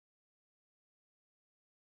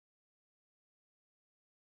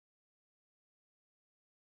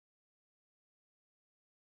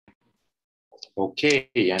Okay,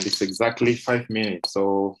 and it's exactly 5 minutes.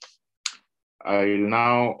 So I'll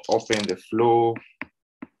now open the floor.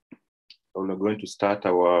 We're going to start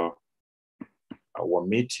our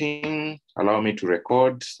meeting. Allow me to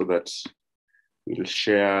record so that we'll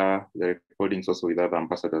share the recordings also with other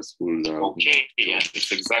ambassadors who will. Okay, and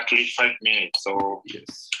it's exactly 5 minutes. So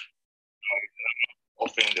yes,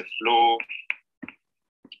 open the floor.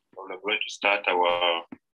 We're going to start our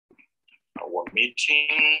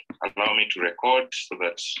meeting. Allow me to record so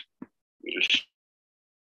that we'll.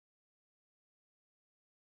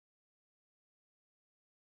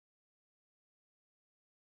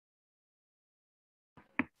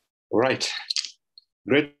 All right.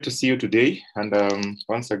 Great to see you today. And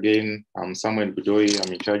once again, I'm Samuel Budoi.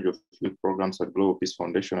 I'm in charge of youth programs at Global Peace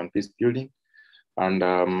Foundation and Peace Building. And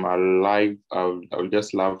I would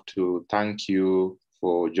just love to thank you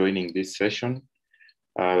for joining this session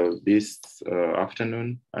this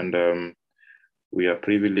afternoon. And we are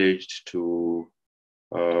privileged to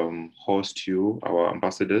host you, our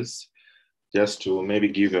ambassadors, just to maybe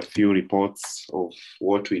give a few reports of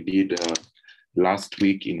what we did last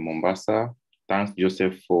week in Mombasa. Thanks,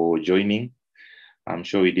 Joseph, for joining. I'm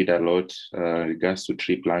sure we did a lot regards to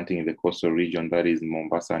tree planting in the coastal region, that is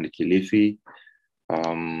Mombasa and Kilifi.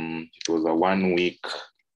 It was a 1-week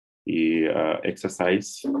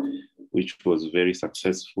exercise, which was very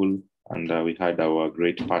successful. And we had our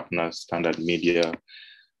great partners, Standard Media,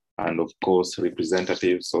 and of course,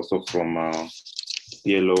 representatives also from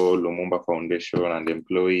PLO, Lumumba Foundation, and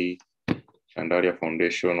Employee Chandaria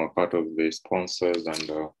Foundation were part of the sponsors.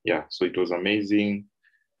 And yeah, so it was amazing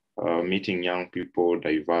meeting young people,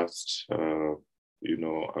 diverse,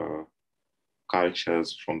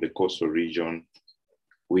 cultures from the coastal region.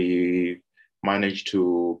 We managed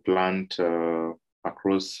to plant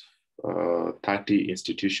across 30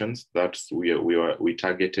 institutions. That's we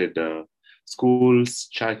targeted schools,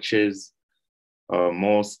 churches,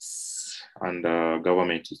 mosques, and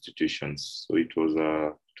government institutions. So it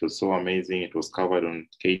was so amazing. It was covered on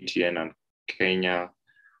KTN and Kenya,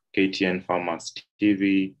 KTN Farmers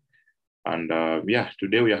TV. And yeah,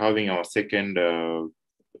 today we are having our second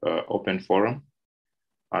open forum.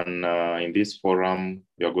 And in this forum,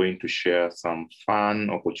 we are going to share some fun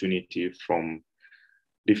opportunity from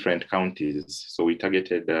different counties. So we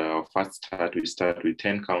targeted our first start. We start with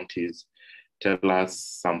 10 counties. Tell us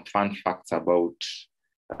some fun facts about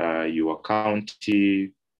your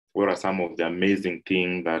county. What are some of the amazing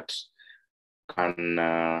things that can,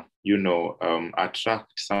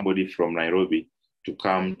 attract somebody from Nairobi to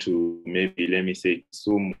come to maybe, let me say,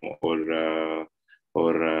 Kisumu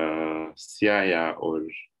or Siaya or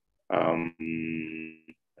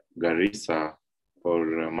Garissa or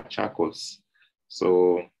Machakos.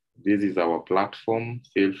 So this is our platform.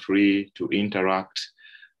 Feel free to interact.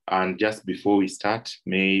 And just before we start,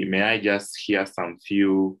 may I just hear some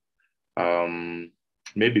few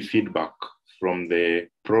maybe feedback from the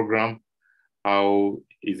program? How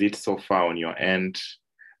is it so far on your end?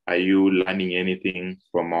 Are you learning anything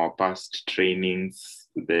from our past trainings?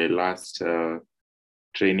 The last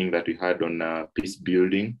training that we had on peace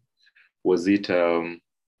building, was it a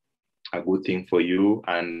good thing for you?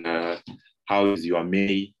 And how is your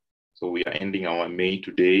May? So we are ending our May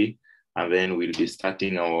today, and then we'll be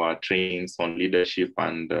starting our trainings on leadership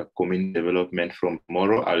and community development from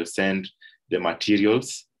tomorrow. I'll send the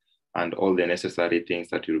materials and all the necessary things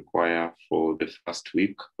that you require for the first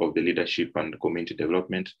week of the leadership and community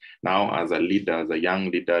development. Now, as a leader, as a young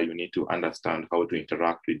leader, you need to understand how to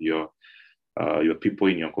interact with your people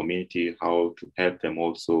in your community, how to help them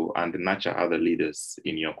also, and nurture other leaders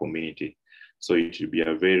in your community. So it should be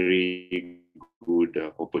a very good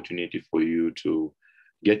opportunity for you to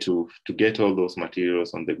get all those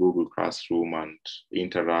materials on the Google Classroom and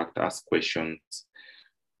interact, ask questions.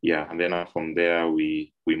 Yeah, and then from there,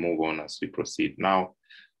 we move on as we proceed. Now,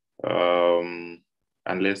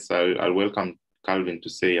 unless I'll welcome Calvin to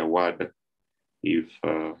say a word if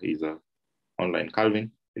he's online.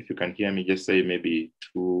 Calvin, if you can hear me, just say maybe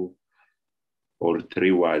 2 or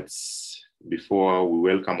 3 words before we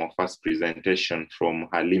welcome our first presentation from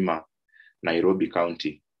Halima, Nairobi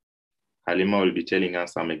County. Halima will be telling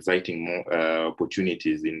us some exciting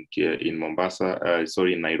opportunities in Mombasa,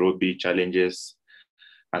 in Nairobi, challenges,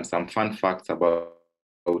 and some fun facts about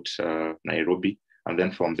Nairobi. And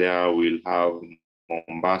then from there, we'll have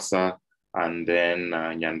Mombasa, and then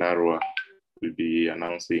Nyandarua will be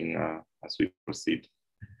announcing as we proceed.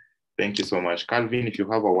 Thank you so much. Calvin, if you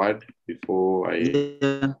have a word before I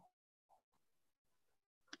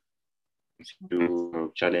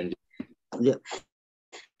do challenge. Yeah.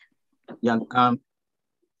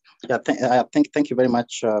 Yeah, thank you very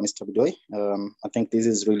much, Mr. Budoy. I think this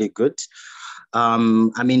is really good.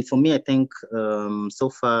 I mean, for me, I think so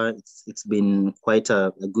far it's been quite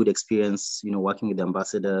a good experience, working with the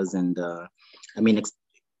ambassadors, and I mean,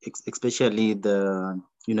 especially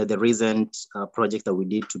the recent project that we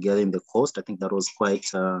did together in the coast. I think that was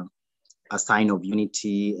quite a sign of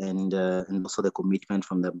unity, and also the commitment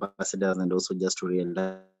from the ambassadors, and also just to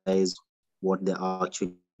realize what they are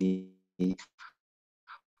actually.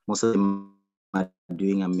 Most of them are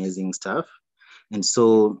doing amazing stuff, and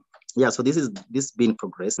so yeah, so this been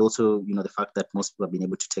progress. Also, the fact that most people have been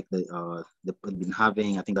able to take the been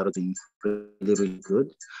having, I think that has been really, really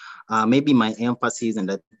good. Maybe my emphasis, and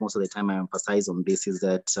I think most of the time I emphasize on this, is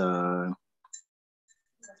that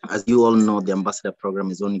as you all know, the ambassador program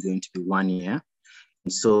is only going to be 1 year.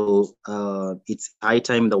 And so it's high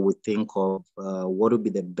time that we think of what would be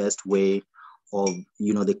the best way of,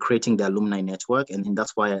 the creating the alumni network. And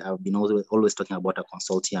that's why I've been always talking about a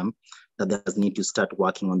consortium that does need to start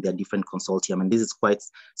working on their different consortium. And this is quite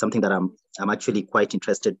something that I'm actually quite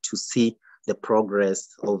interested to see the progress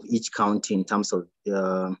of each county in terms of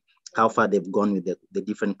how far they've gone with the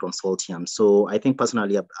different consortiums. So I think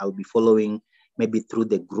personally, I'll be following maybe through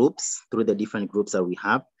the different groups that we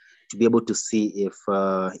have, to be able to see if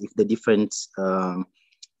the different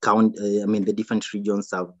the different regions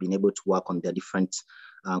have been able to work on their different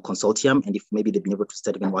consortium, and if maybe they've been able to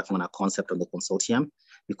start even working on a concept on the consortium,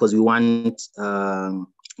 because we want,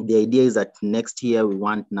 the idea is that next year we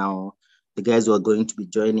want now the guys who are going to be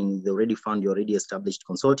joining, they already found the already established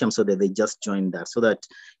consortium, so that they just join that, so that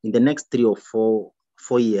in the next 3 or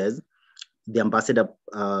 4 years, the ambassador,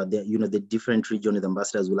 the different regional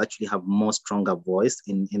ambassadors will actually have more stronger voice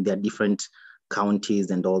in their different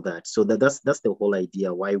counties and all that. So that's the whole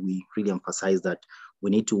idea why we really emphasize that we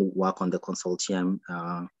need to work on the consortium,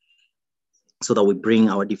 so that we bring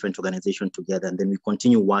our different organizations together, and then we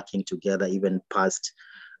continue working together even past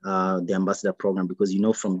the ambassador program, because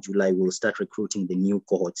from July we'll start recruiting the new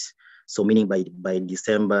cohorts. So meaning by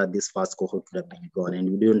December, this first cohort would have been gone, and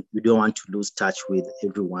we don't want to lose touch with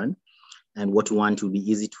everyone. And what we want will be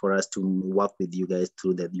easy for us to work with you guys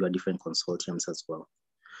through your different consortiums as well.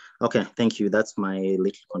 Okay, thank you. That's my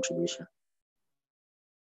little contribution.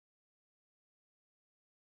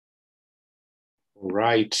 All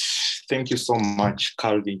right. Thank you so much,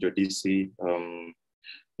 Calvin Jodisi,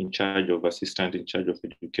 in charge of Assistant in charge of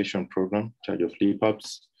Education Program, in charge of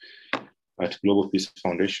LEAPUPS at Global Peace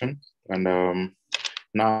Foundation. And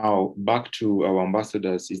now back to our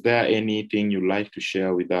ambassadors. Is there anything you'd like to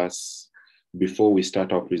share with us before we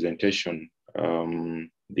start our presentation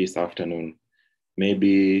this afternoon?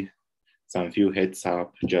 Maybe some few heads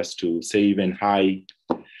up, just to say even hi,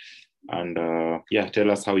 and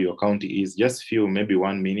tell us how your county is. Just maybe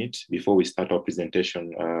 1 minute before we start our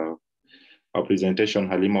presentation.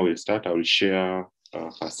 Halima will start. I will share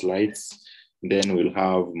her slides. Then we'll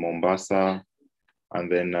have Mombasa,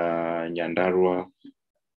 and then Nyandarua.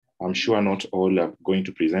 I'm sure not all are going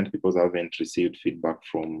to present because I haven't received feedback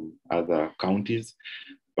from other counties.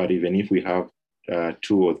 But even if we have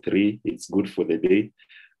 2 or 3, it's good for the day.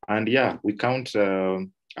 And yeah, we count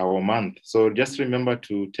our month. So just remember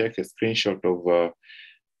to take a screenshot of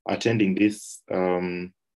attending this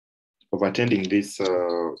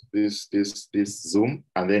this Zoom,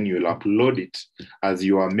 and then you'll upload it as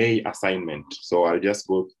your May assignment. So I'll just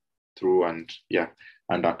go through and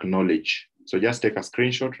acknowledge. So just take a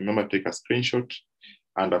screenshot. Remember to take a screenshot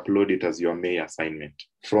and upload it as your May assignment.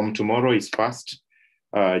 From tomorrow is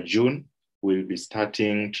 1st June, we'll be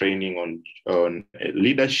starting training on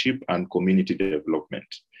leadership and community development.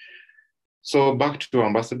 So back to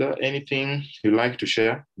Ambassador, anything you'd like to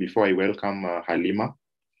share before I welcome Halima?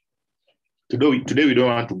 Today we don't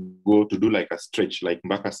want to go to do like a stretch like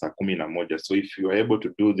mpaka saa 11. So if you are able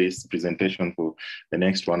to do this presentation for the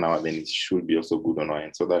next 1 hour, then it should be also good on our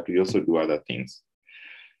end, so that we also do other things.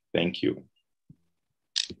 Thank you.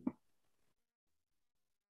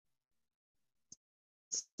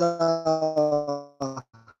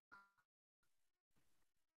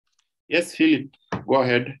 Yes, Philip, go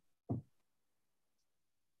ahead.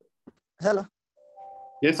 Hello.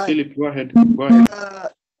 Yes, hi. Philip, go ahead. Go ahead.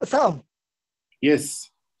 Sam. Yes.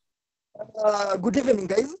 Good evening,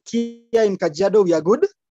 guys. Here in Kajiado, we are good.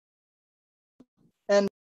 And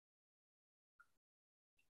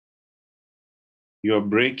you're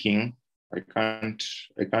breaking. I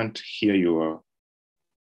can't hear you.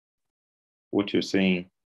 What you're saying.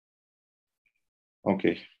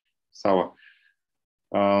 Okay, Sawa.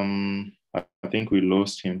 I think we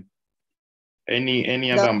lost him.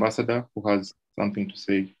 Any other ambassador who has something to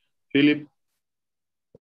say? Philip?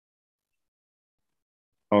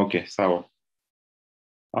 Okay, sawa.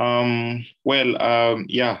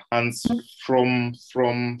 Yeah, and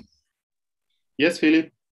from yes,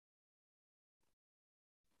 Philip.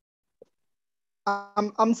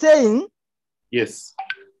 I'm saying Yes.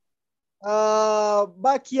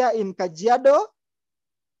 back here in Kajiado.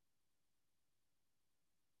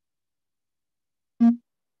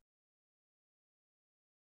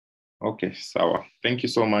 Okay, sawa. Thank you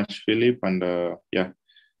so much, Philip. And yeah,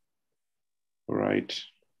 all right.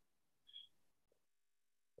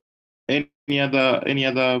 Any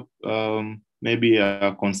other maybe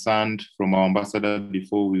concerned from our ambassador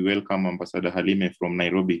before we welcome Ambassador Halime from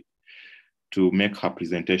Nairobi to make her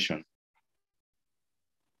presentation?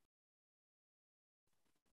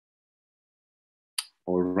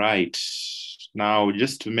 All right. Now,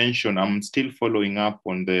 just to mention, I'm still following up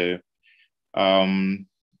on the,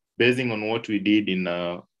 basing on what we did in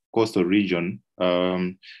coastal region.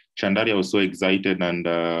 Chandaria was so excited, and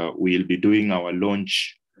we'll be doing our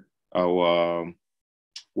launch, our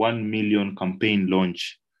 1 million campaign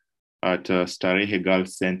launch at Starehe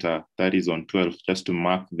Girls Center. That is on 12th, just to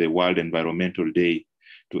mark the World Environmental Day,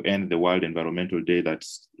 to end the World Environmental Day that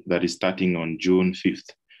is starting on June 5th.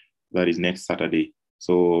 That is next Saturday.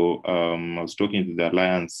 So I was talking to the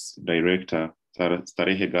Alliance Director,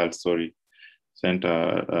 Starehe Girls,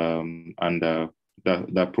 Center, and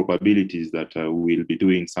the probabilities that we'll be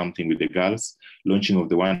doing something with the girls, launching of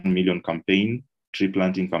the 1 million campaign, tree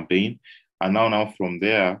planting campaign. And now from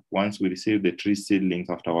there, once we receive the tree seedlings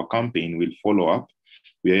after our campaign, we'll follow up.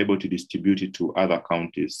 We are able to distribute it to other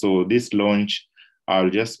counties. So this launch, I'll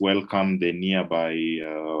just welcome the nearby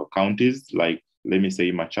counties, like, let me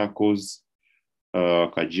say, Machakos,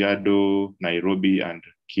 Kajiado, Nairobi, and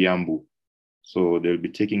Kiambu. So they'll be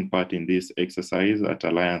taking part in this exercise at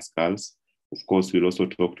Alliance Girls. Of course, we'll also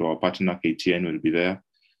talk to our partner, KTN will be there.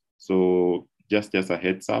 So just as a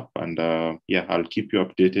heads up, and yeah, I'll keep you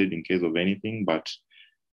updated in case of anything, but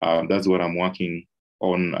that's what I'm working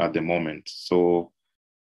on at the moment. So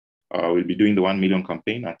we'll be doing the 1 million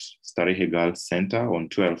campaign at Starehe Girls Center on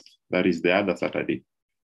 12th. That is the other Saturday.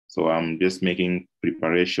 So I'm just making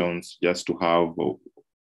preparations just to have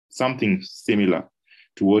something similar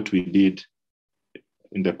to what we did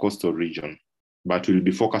in the coastal region, but we'll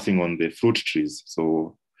be focusing on the fruit trees.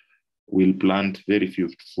 So we'll plant very few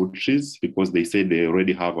fruit trees because they say they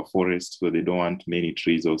already have a forest, so they don't want many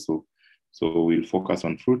trees also. So we'll focus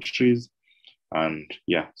on fruit trees. And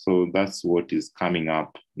yeah, so that's what is coming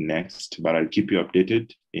up next, but I'll keep you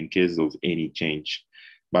updated in case of any change.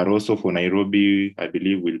 But also for Nairobi, I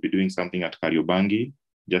believe we'll be doing something at Kariobangi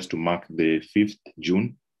just to mark the 5th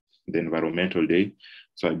June, the Environmental Day.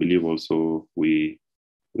 So I believe also we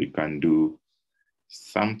can do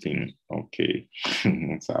something. Okay.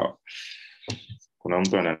 Sawa. Kuna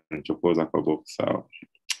mtu ananichokoza kwa box. Sawa.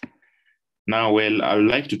 Now, well, I would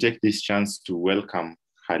like to take this chance to welcome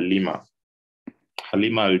Halima.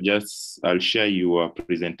 Halima, I'll share your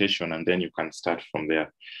presentation and then you can start from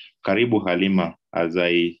there. Karibu Halima, as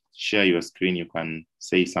I share your screen, you can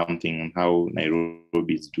say something on how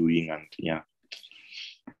Nairobi is doing, and yeah.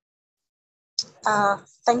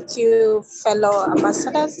 Thank you, fellow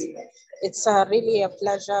ambassadors. It's really a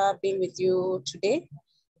pleasure being with you today.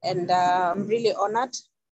 And I'm really honored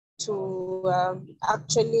to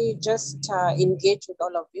actually just engage with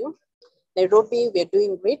all of you. Nairobi, we're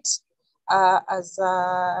doing great. As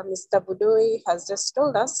Mr. Budoi has just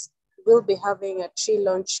told us, we'll be having a tree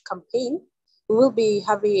launch campaign. We will be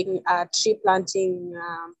having a tree planting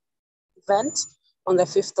event on the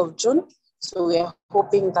 5th of June. So we are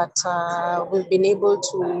hoping that we've been able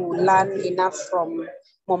to learn enough from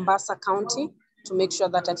Mombasa County to make sure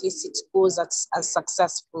that at least it goes as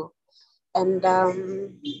successful. And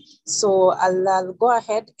so I'll go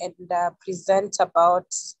ahead and present about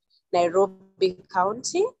Nairobi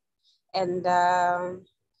County and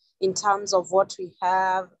in terms of what we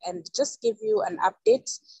have, and just give you an update,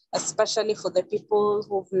 especially for the people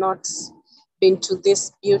who've not been to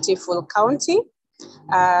this beautiful county.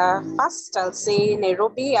 First, I'll say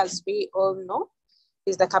Nairobi, as we all know,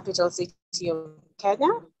 is the capital city of Kenya.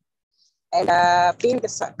 And being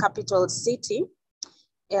the capital city,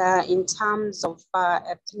 in terms of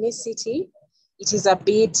ethnicity, it is a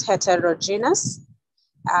bit heterogeneous.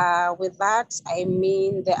 With that, I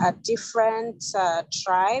mean there are different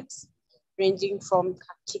tribes ranging from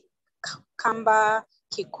Kamba,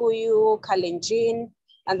 Kikuyu, Kalenjin,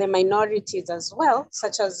 and the minorities as well,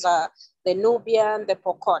 such as the Nubian, the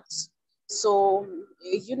Pokot. So,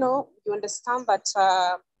 you understand that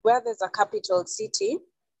where there's a capital city,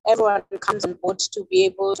 everyone comes on board to be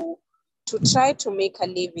able to try to make a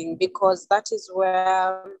living, because that is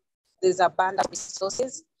where there's abundant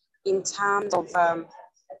resources in terms of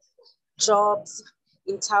jobs,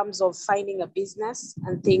 in terms of finding a business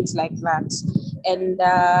and things like that. And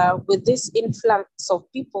with this influx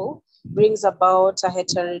of people brings about a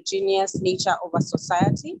heterogeneous nature of a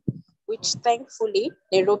society, which thankfully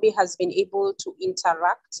Nairobi has been able to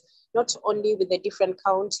interact not only with the different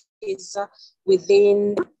counties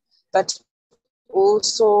within, but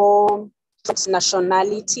also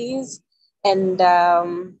nationalities and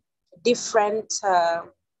different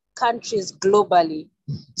countries globally.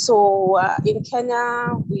 So in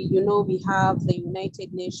Kenya, we have the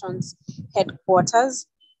United Nations headquarters,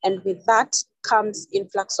 and with that comes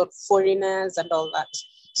influx of foreigners and all that.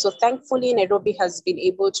 So thankfully, Nairobi has been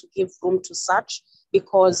able to give room to such,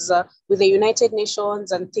 because with the United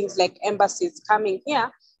Nations and things like embassies coming here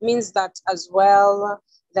means that as well,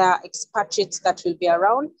 there are expatriates that will be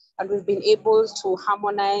around, and we've been able to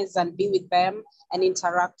harmonize and be with them and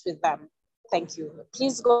interact with them. Thank you.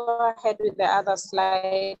 Please go ahead with the other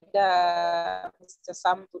slide, Mr.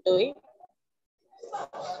 Sam Budoi.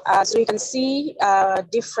 So you can see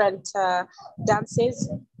different dances.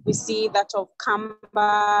 We see that of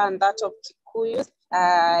Kamba and that of Kikuyu.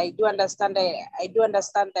 I do understand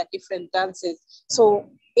that different dances. So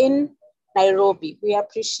in Nairobi, we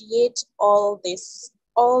appreciate all these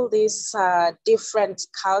different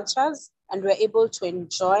cultures, and we're able to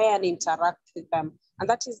enjoy and interact with them. And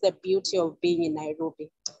that is the beauty of being in Nairobi.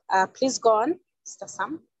 Please go on, Mr.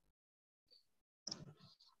 Sam.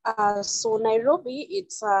 So Nairobi,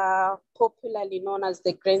 it's popularly known as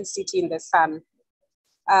the Green City in the Sun.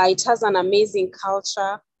 It has an amazing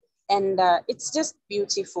culture, and it's just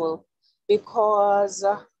beautiful, because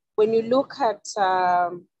when you look at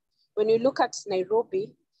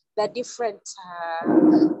Nairobi, the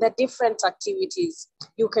different activities.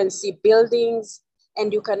 You can see buildings,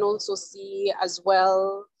 and you can also see as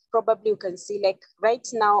well, probably you can see, like right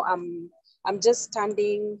now, I'm just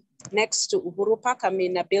standing next to Uhuru Park. I'm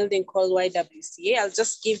in a building called YWCA. I'll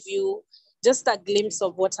just give you just a glimpse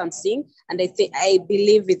of what I'm seeing. And I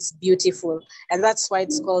believe it's beautiful. And that's why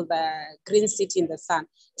it's called the Green City in the Sun.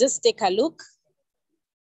 Just take a look.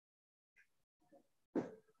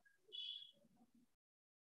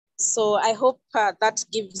 So I hope that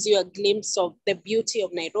gives you a glimpse of the beauty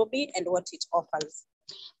of Nairobi and what it offers.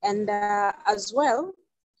 And as well,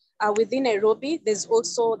 within Nairobi, there's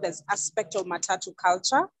also this aspect of Matatu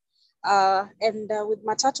culture. With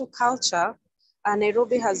Matatu culture,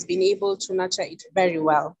 Nairobi has been able to nurture it very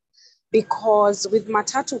well, because with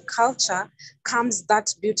Matatu culture comes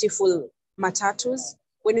that beautiful Matatus.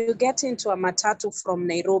 When you get into a Matatu from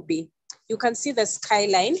Nairobi, you can see the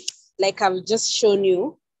skyline, like I've just shown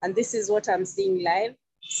you, and this is what I'm seeing live.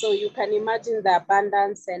 So you can imagine the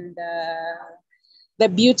abundance and the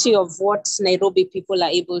beauty of what Nairobi people are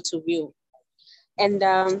able to view. And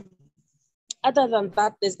other than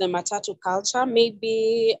that, there's the Matatu culture.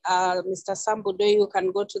 Maybe Mr. Sam Budoi, you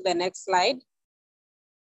can go to the next slide.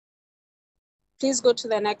 Please go to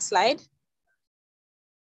the next slide.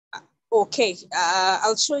 Okay,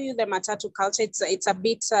 I'll show you the Matatu culture. It's a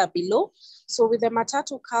bit below. So with the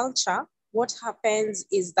Matatu culture, what happens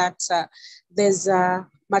is that there's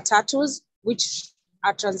Matatus, which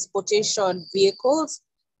are transportation vehicles,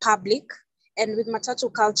 public. And with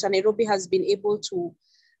Matatu culture, Nairobi has been able to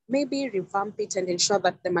maybe revamp it and ensure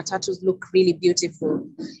that the Matatus look really beautiful.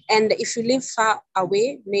 And if you live far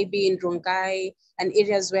away, maybe in Rongai and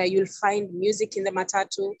areas where you'll find music in the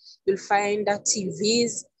Matatu, you'll find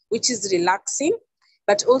TVs, which is relaxing.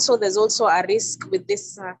 But also there's also a risk with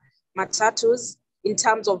this Matatus in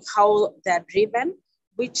terms of how they're driven,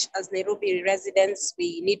 which as Nairobi residents,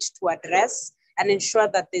 we need to address and ensure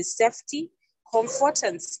that there's safety, comfort,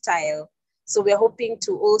 and style. So we're hoping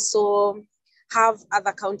to also have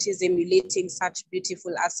other counties emulating such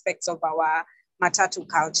beautiful aspects of our Matatu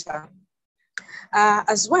culture.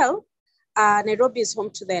 As well, Nairobi is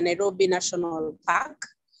home to the Nairobi National Park.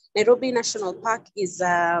 Nairobi National Park is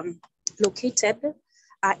located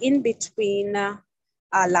in between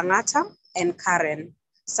Lang'ata and Karen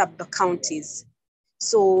sub-counties.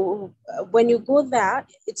 So when you go there,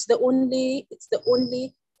 it's the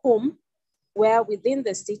only home where within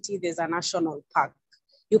the city there's a national park.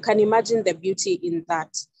 You can imagine the beauty in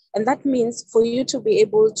that. And that means for you to be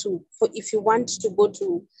able to, if you want to go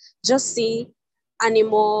to just see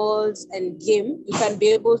animals and game, you can be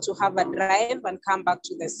able to have a drive and come back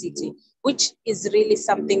to the city, which is really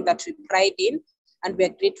something that we pride in, and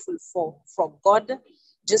we're grateful for God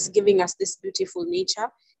just giving us this beautiful nature,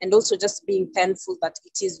 and also just being thankful that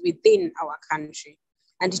it is within our country.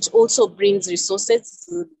 And it also brings resources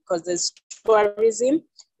because there's tourism,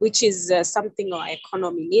 which is something our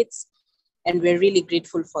economy needs. And we're really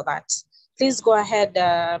grateful for that. Please go ahead,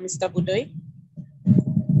 Mr. Budoi.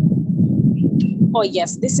 Oh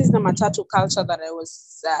yes, this is the Matatu culture that I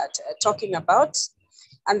was talking about.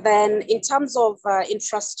 And then in terms of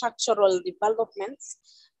infrastructural developments,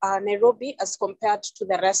 Nairobi, as compared to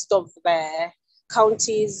the rest of the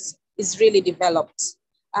counties, is really developed.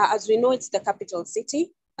 As we know, it's the capital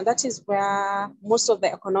city, and that is where most of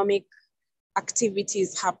the economic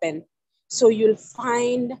activities happen. So you'll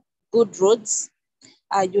find good roads,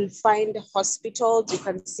 you'll find hospitals. You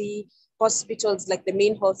can see hospitals like the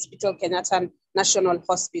main hospital, Kenyatta National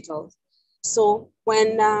Hospital. So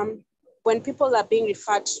when people are being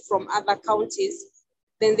referred from other counties,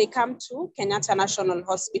 then they come to Kenyatta National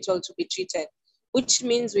Hospital to be treated, which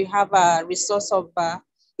means we have a resource of,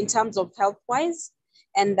 in terms of health-wise,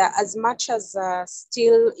 and as much as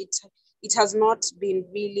still it has not been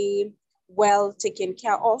really well taken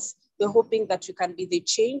care of, we're hoping that we can be the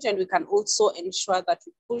change, and we can also ensure that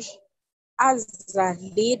we push as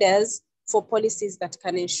leaders for policies that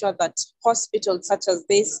can ensure that hospitals such as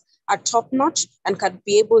this are top-notch and can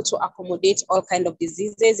be able to accommodate all kinds of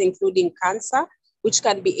diseases, including cancer, which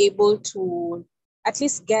can be able to at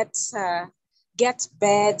least get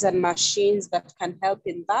beds and machines that can help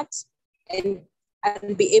in that,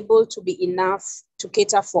 and be able to be enough to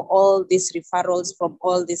cater for all these referrals from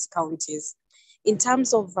all these counties. In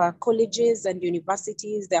terms of colleges and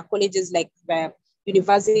universities, there are colleges like the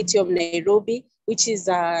University of Nairobi, which is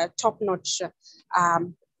a top-notch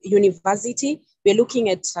university. We're looking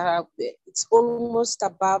at, it's almost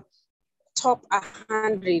above top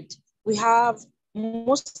 100. We have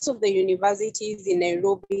most of the universities in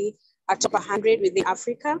Nairobi are top 100 within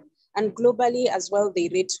Africa, and globally as well, they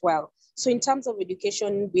rate well. So in terms of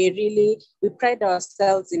education, we pride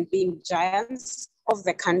ourselves in being giants of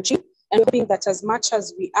the country, and hoping that as much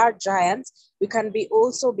as we are giants, we can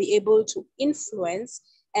also be able to influence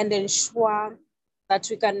and ensure that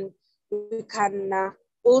we can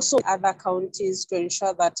also other counties to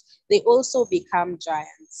ensure that they also become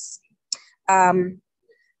giants.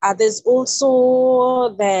 There's also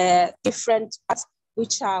the different parts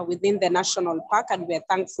which are within the national park, and we're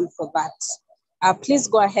thankful for that. Please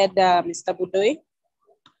go ahead, Mr. Budoi.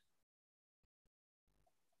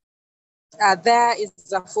 There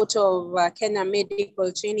is a photo of Kenya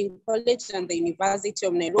Medical Training College and the University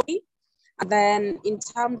of Nairobi. And then in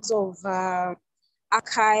terms of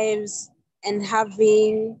archives and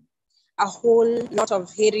having a whole lot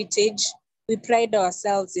of heritage, we pride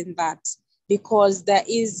ourselves in that, because there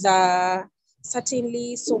is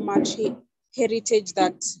certainly so much heritage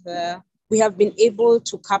that we have been able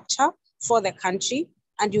to capture for the country.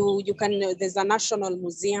 And there's a national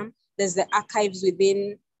museum, there's the archives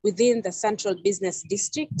within the Central Business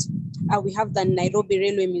District. We have the Nairobi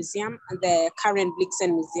Railway Museum and the Karen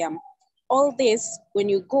Blixen Museum. All this, when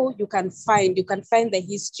you go, you can find the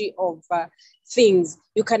history of things.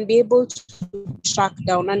 You can be able to track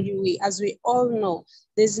down, and as we all know,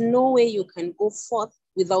 there's no way you can go forth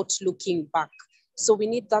without looking back. So we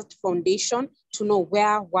need that foundation to know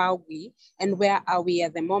where were we and where are we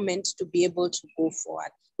at the moment to be able to go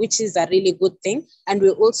forward, which is a really good thing. And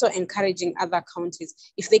we're also encouraging other counties,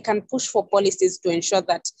 if they can push for policies to ensure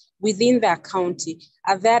that within their county,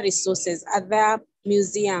 are there resources, are there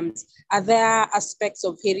museums, are there aspects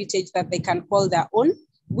of heritage that they can call their own,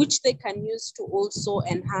 which they can use to also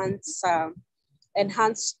enhance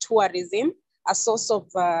tourism, a source of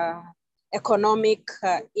economic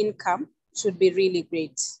income, should be really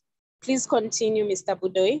great. Please continue, Mr.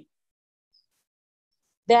 Budoi.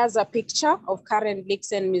 There's a picture of Karen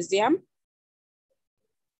Blixen Museum.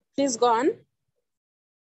 Please go on.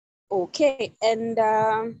 Okay, and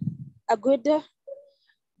the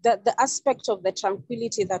aspect of the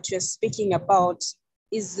tranquility that you're speaking about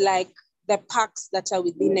is like the parks that are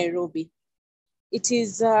within Nairobi. It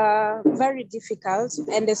is very difficult,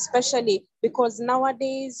 and especially because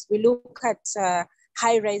nowadays we look at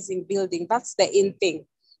high-rising building. That's the in thing.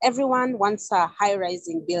 Everyone wants a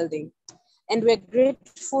high-rising building. And we're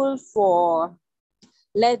grateful for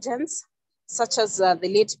legends such as the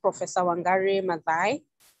late Professor Wangari Maathai,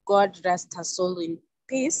 God rest her soul in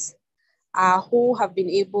peace, who have been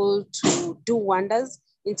able to do wonders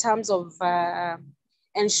in terms of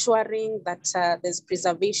ensuring that there's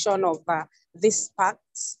preservation of these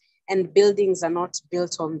parks and buildings are not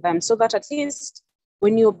built on them, so that at least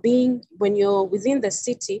when you're within the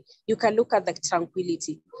city, you can look at the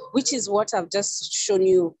tranquility, which is what I've just shown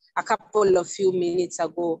you a few minutes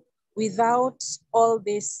ago. Without all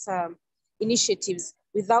these initiatives,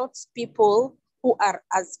 without people who are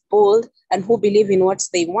as bold and who believe in what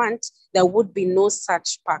they want, there would be no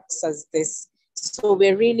such parks as this. So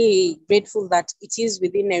we're really grateful that it is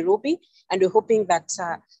within Nairobi, and we're hoping that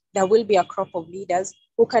there will be a crop of leaders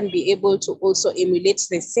who can be able to also emulate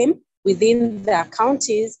the same within their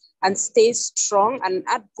counties and stay strong and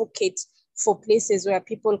advocate for places where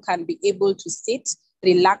people can be able to sit,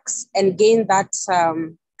 relax, and gain that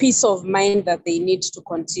peace of mind that they need to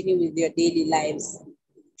continue with their daily lives.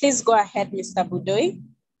 Please go ahead, Mr. Budoi.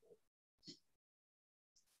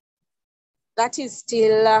 That is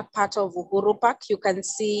still part of Uhuru Park. You can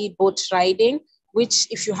see boat riding, which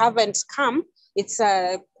if you haven't come, it's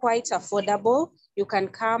quite affordable. You can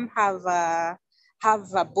come have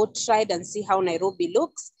a boat ride and see how Nairobi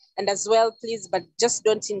looks. And as well, please, but just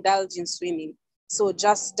don't indulge in swimming. So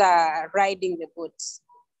just riding the boats.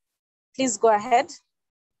 Please go ahead.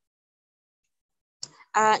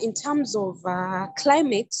 In terms of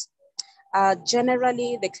climate,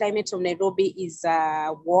 generally the climate of Nairobi is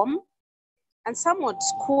warm and somewhat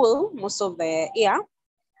cool most of the year.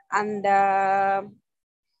 And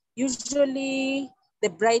usually the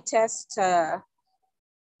brightest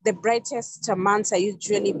months are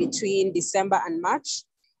usually between December and March.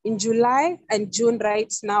 In July and June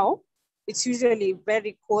right now, it's usually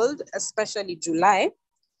very cold, especially July.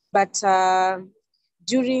 But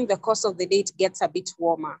during the course of the day, it gets a bit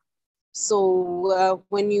warmer. So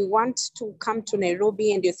when you want to come to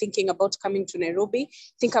Nairobi and you're thinking about coming to Nairobi,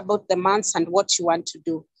 think about the months and what you want to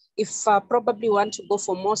do. If probably want to go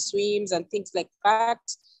for more swims and things like that,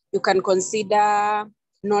 you can consider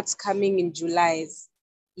not coming in July.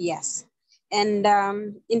 Yes. And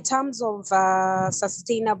in terms of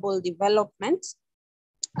sustainable development,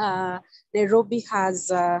 Nairobi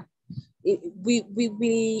has, our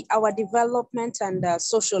development and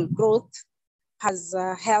social growth has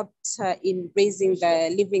helped in raising the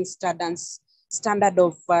living standard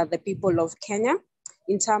of the people of Kenya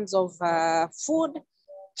in terms of food,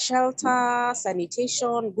 shelter,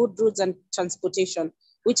 sanitation, good roads and transportation,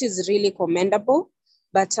 which is really commendable.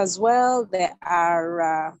 But as well, there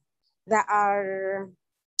are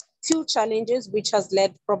few challenges which has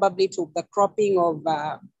led probably to the cropping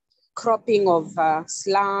of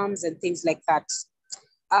slums and things like that.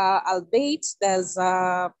 Albeit there's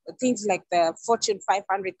things like the Fortune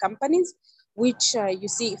 500 companies, which you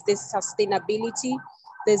see if there's sustainability,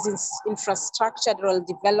 there's infrastructural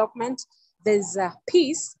development, there's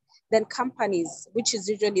peace, then companies, which is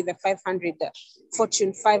usually the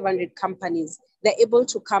Fortune 500 companies, they're able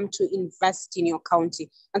to come to invest in your county.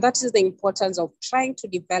 And that is the importance of trying to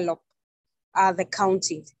develop the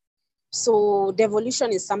county. So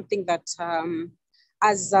devolution is something that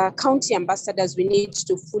as county ambassadors, we need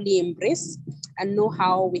to fully embrace and know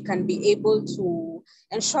how we can be able to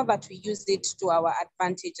ensure that we use it to our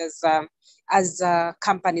advantage as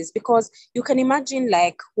companies. Because you can imagine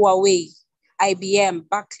like Huawei, IBM,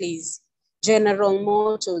 Barclays, General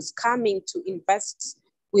Motors coming to invest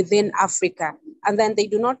within Africa. And then they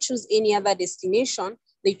do not choose any other destination,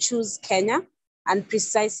 they choose Kenya and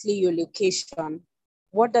precisely your location.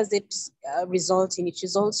 What does it result in? It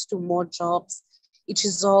results to more jobs. It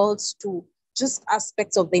results to just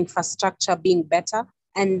aspects of the infrastructure being better.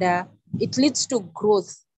 And it leads to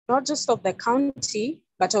growth, not just of the county,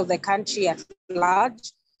 but of the country at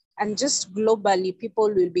large. And just globally,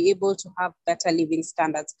 people will be able to have better living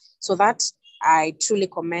standards. So that I truly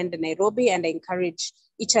commend Nairobi, and I encourage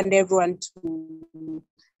each and everyone to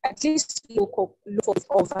at least look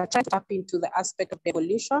over, try to tap into the aspect of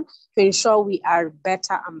devolution to ensure we are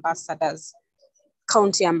better ambassadors,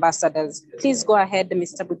 county ambassadors. Please go ahead,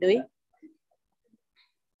 Mr. Budoi.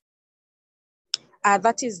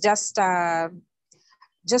 That is just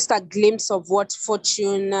a glimpse of what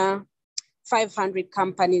Fortune 500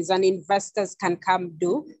 companies and investors can come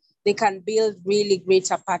do. They can build really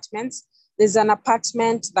great apartments. There's an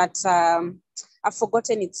apartment that I've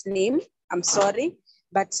forgotten its name. I'm sorry,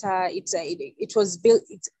 but it was built.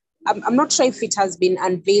 I'm not sure if it has been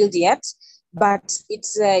unveiled yet, but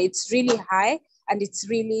it's really high and it's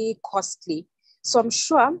really costly. So I'm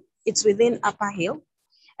sure it's within Upper Hill,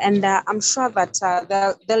 and I'm sure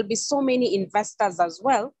that there'll be so many investors as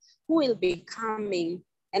well who will be coming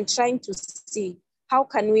and trying to see how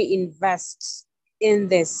can we invest in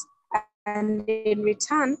this, and in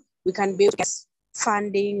return we can be able to get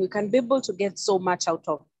funding. We can be able to get so much out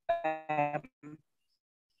of them.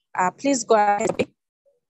 Please go ahead.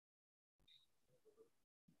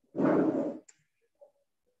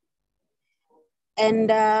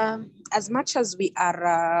 And as much as we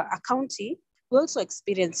are a county, we also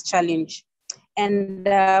experience challenge. And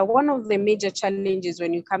one of the major challenges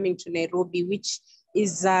when you're coming to Nairobi, which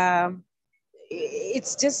is,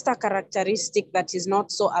 it's just a characteristic that is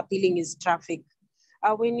not so appealing, is traffic.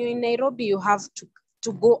 when you're in Nairobi, you have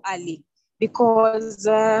to go early, because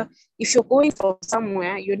if you're going from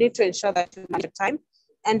somewhere, you need to ensure that you manage your time.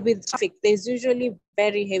 And with traffic, there's usually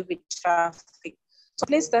very heavy traffic. So a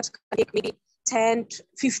place that can take maybe 10,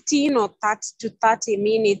 15 or 30 to 30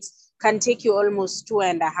 minutes can take you almost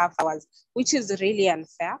 2.5 hours, which is really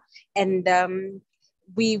unfair. And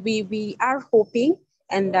we are hoping,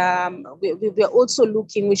 and we are also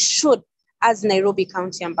looking, we should, as Nairobi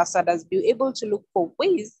County ambassadors, be able to look for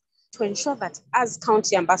ways to ensure that as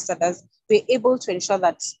county ambassadors, we're able to ensure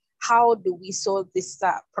that how do we solve this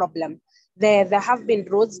problem. There have been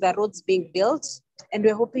roads, the roads being built, and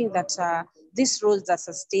we're hoping that these roads are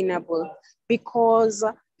sustainable, because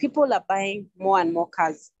people are buying more and more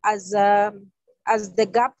cars. As the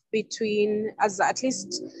gap between, as at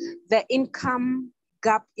least the income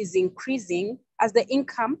gap is increasing, as the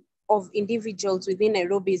income of individuals within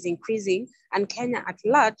Nairobi is increasing, and Kenya at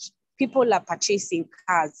large, people are purchasing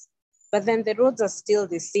cars. But then the roads are still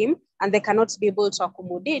the same, and they cannot be able to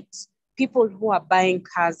accommodate people who are buying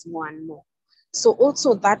cars more and more. So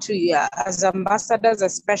also that we, as ambassadors,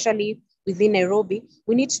 especially within Nairobi,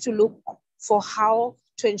 we need to look for how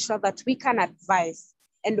to ensure that we can advise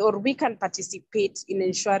or we can participate in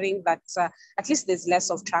ensuring that at least there's less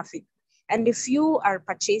of traffic. And if you are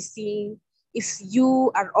purchasing, if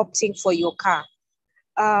you are opting for your car,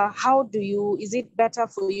 is it better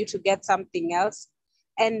for you to get something else?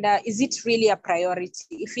 And is it really a priority?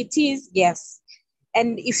 If it is, yes.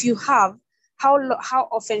 And if you have, how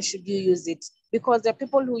often should you use it? Because there are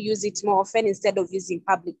people who use it more often instead of using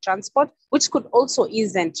public transport, which could also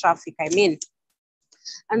ease in traffic, I mean.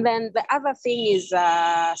 And then the other thing is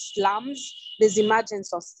slums. There's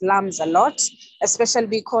emergence of slums a lot, especially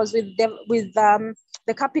because with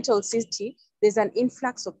the capital city, there's an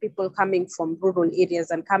influx of people coming from rural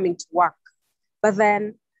areas and coming to work. But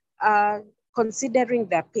then considering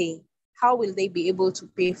their pay, how will they be able to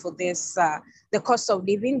pay for this, the cost of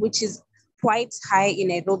living, which is quite high in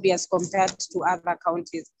Nairobi as compared to other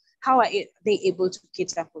counties? How are they able to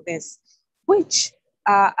cater for this? Which,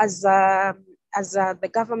 as the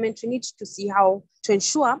government, we need to see how to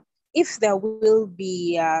ensure if there will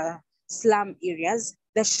be slum areas,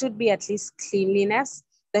 there should be at least cleanliness,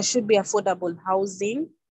 there should be affordable housing,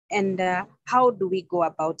 and how do we go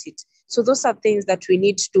about it? So those are things that we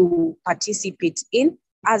need to participate in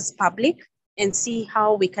as public and see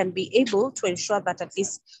how we can be able to ensure that at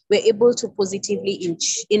least we're able to positively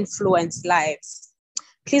influence lives.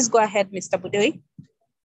 Please go ahead, Mr. Budoi.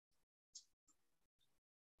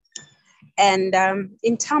 And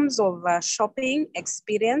in terms of shopping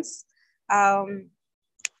experience,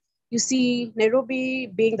 you see Nairobi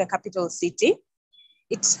being the capital city,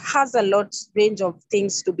 it has a range of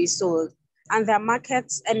things to be sold. And there are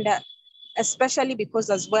markets, and especially because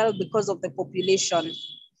of the population.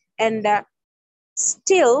 And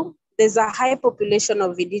still, there's a high population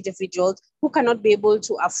of individuals who cannot be able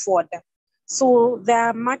to afford. So there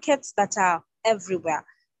are markets that are everywhere.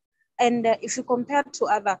 And if you compare to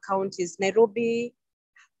other counties, Nairobi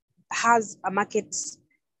has a market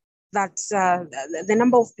that the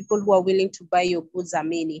number of people who are willing to buy your goods are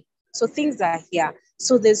many. So things are here.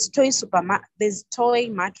 So there's toy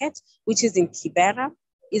market, which is in Kibera,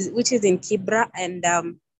 and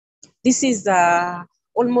this is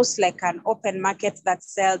almost like an open market that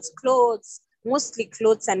sells clothes, mostly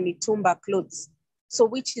clothes and mitumba clothes. So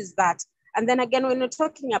which is that? And then again, when we're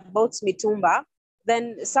talking about mitumba,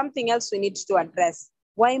 then something else we need to address.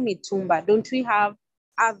 Why mitumba? Don't we have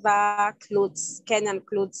other clothes, Kenyan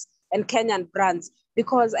clothes and Kenyan brands?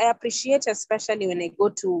 Because I appreciate, especially when I go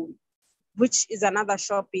to, which is another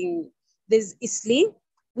shopping, there's Eastleigh,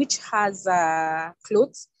 which has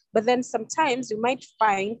clothes, but then sometimes you might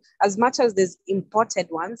find, as much as there's imported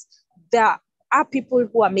ones, there are people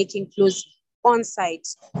who are making clothes on site,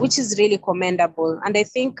 which is really commendable. And I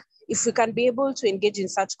think if we can be able to engage in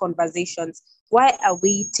such conversations, why are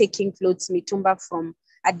we taking clothes, mitumba, from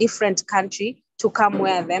a different country to come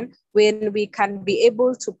wear them when we can be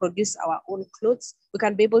able to produce our own clothes, we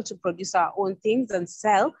can be able to produce our own things and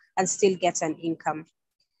sell and still get an income?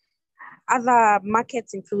 Other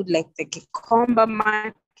markets include like the Gikomba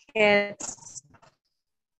markets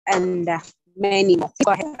and many more.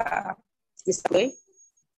 Go ahead, Mr. Way.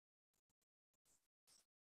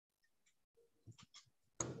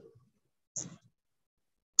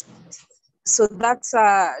 So that's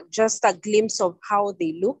just a glimpse of how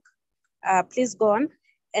they look. Please go on.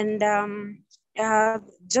 And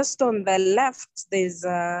just on the left, there's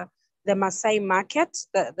the Maasai market,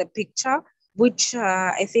 the picture, which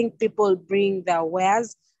I think people bring their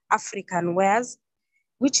wares, African wares,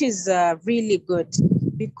 which is really good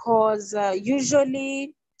because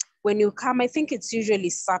usually when you come, I think it's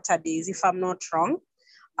usually Saturdays, if I'm not wrong,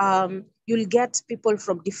 you'll get people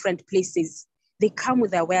from different places. They come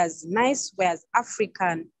with their wares, nice wares,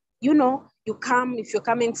 African. You know, you come, if you're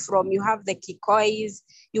coming from, you have the kikois,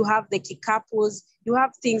 you have the kikapus, you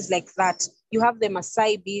have things like that. You have the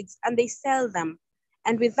Maasai beads, and they sell them.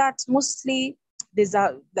 And with that, mostly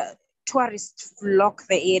the tourists flock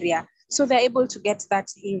the area. So they're able to get that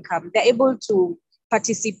income. They're able to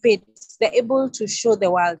participate. They're able to show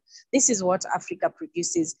the world, this is what Africa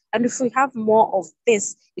produces. And if we have more of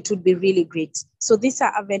this, it would be really great. So these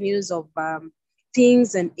are avenues of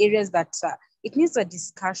things and areas that it needs a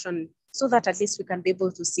discussion so that at least we can be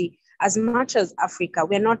able to see, as much as Africa,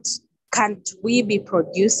 we're not, can't we be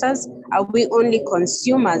producers? Are we only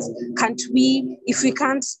consumers? Can't we, if we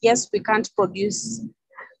can't, yes, we can't produce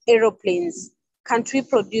aeroplanes. Can't we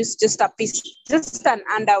produce just a piece, just an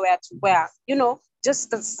underwear to wear, you know,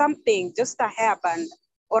 just something, just a hairband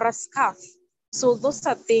or a scarf? So those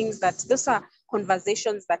are things that, those are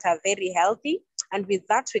conversations that are very healthy. And with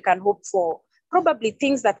that, we can hope for probably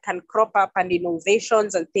things that can crop up and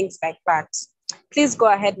innovations and things like that. Please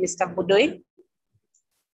go ahead, Mr. Budoi.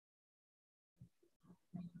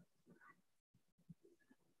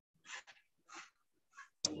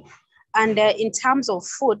 And in terms of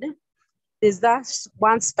food, there's that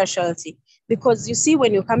one specialty, because you see,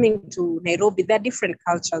 when you're coming to Nairobi, there are different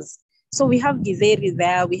cultures. So we have Githeri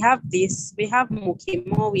there, we have this, we have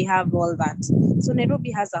Mukimo, we have all that. So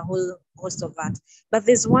Nairobi has a whole host of that. But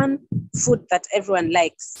there's one food that everyone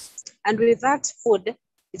likes. And with that food,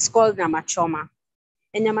 it's called nyama choma.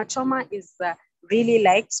 And nyama choma is really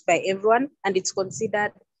liked by everyone, and it's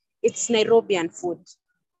considered, it's Nairobian food.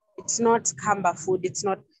 It's not Kamba food, it's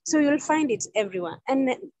not, so you'll find it everywhere. And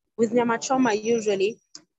with nyama choma, usually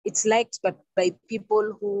it's liked by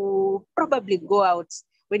people who probably go out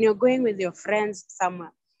when you're going with your friends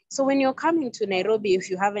somewhere. So when you're coming to Nairobi, if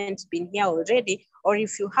you haven't been here already, or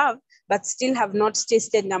if you have, but still have not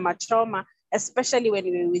tasted nyama choma, especially when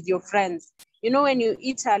you're with your friends, you know, when you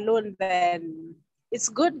eat alone, then it's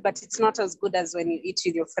good, but it's not as good as when you eat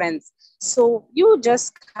with your friends. So you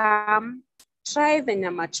just come, try the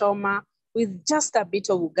nyama choma with just a bit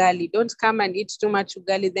of ugali. Don't come and eat too much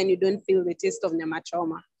ugali, then you don't feel the taste of nyama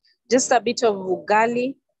choma. Just a bit of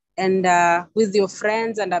ugali, and with your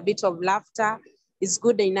friends, and a bit of laughter is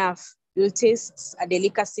good enough. You'll taste a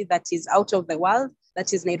delicacy that is out of the world,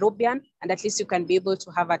 that is Nairobian, and at least you can be able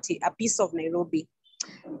to have a piece of Nairobi.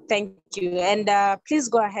 Thank you. And please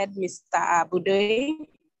go ahead, Mr. Budoi.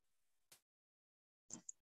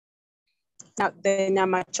 Now, the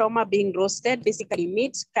nyama choma being roasted, basically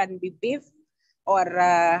meat can be beef, or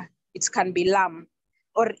it can be lamb,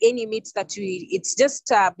 or any meat that you eat. It's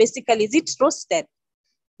just basically, is it roasted?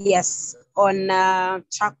 Yes, on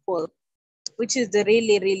charcoal, which is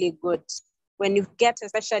really, really good. When you get,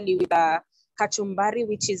 especially with kachumbari,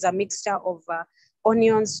 which is a mixture of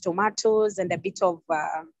onions, tomatoes, and a bit of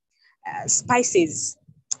spices.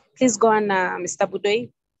 Please go on, Mr.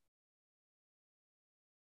 Budoi.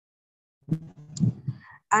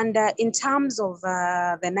 And in terms of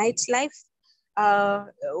the nightlife,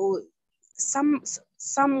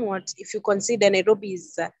 somewhat, if you consider Nairobi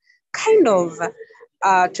is kind of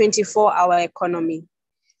 24-hour economy,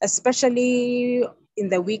 especially in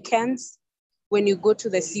the weekends when you go to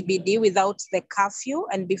the CBD without the curfew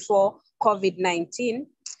and before COVID-19.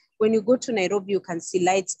 When you go to Nairobi, you can see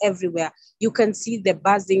lights everywhere. You can see the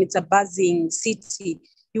buzzing, it's a buzzing city.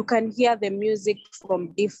 You can hear the music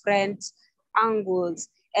from different angles.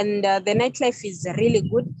 And the nightlife is really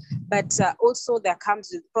good, but also there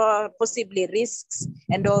comes with possibly risks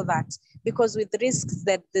and all that. Because with risks,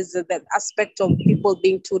 that there's the aspect of people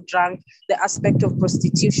being too drunk, the aspect of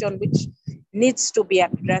prostitution, which needs to be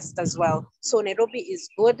addressed as well. So Nairobi is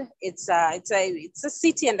good. It's a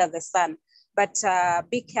city under the sun, but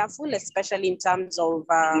be careful, especially in terms of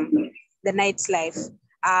the nightlife.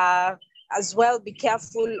 As well, be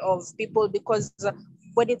careful of people, because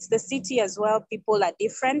when it's the city as well, people are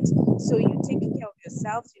different. So you take care of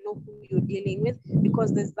yourself, you know who you're dealing with,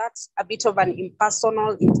 because there's that a bit of an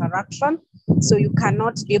impersonal interaction. So you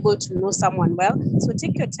cannot be able to know someone well. So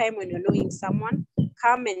take your time when you're knowing someone,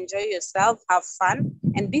 come enjoy yourself, have fun,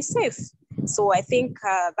 and be safe. So I think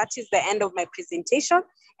that is the end of my presentation.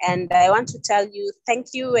 And I want to tell you thank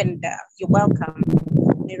you, and you're welcome.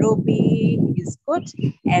 Nairobi is good,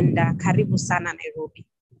 and karibu sana Nairobi.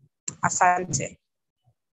 Asante.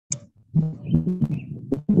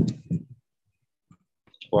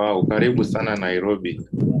 Wow, karibu sana Nairobi.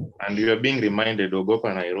 And you are being reminded,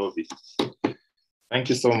 ogopa Nairobi. Thank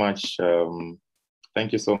you so much.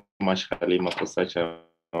 Thank you so much, Halima, for such a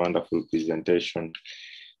wonderful presentation.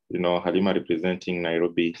 You know, Halima representing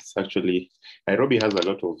Nairobi. It's actually, Nairobi has a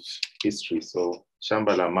lot of history. So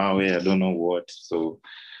Shamba la Mawe, I don't know what. So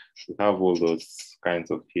we have all those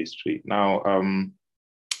kinds of history. Now,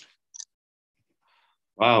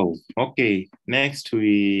 wow, okay. Next,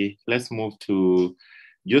 let's move to,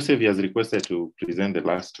 Joseph has requested to present the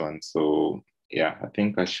last one. So yeah, I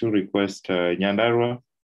think I should request Nyandarua.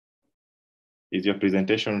 Is your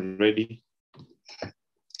presentation ready?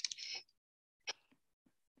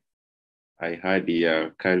 I heard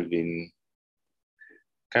Calvin.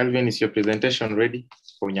 Calvin, is your presentation ready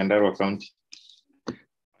for Nyandarua County? I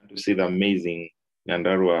want to see the amazing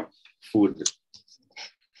Nyandarua food.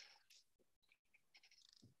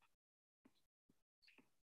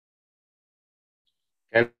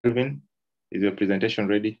 Calvin, is your presentation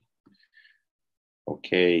ready?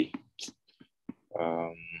 Okay.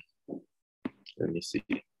 Let me see.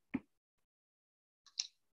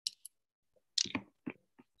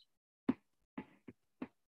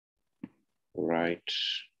 Right.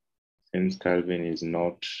 Since Calvin is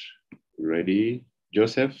not ready,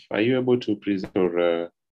 Joseph, are you able to present or?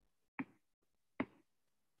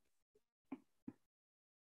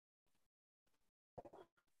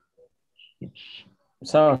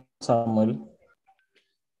 So, Samuel.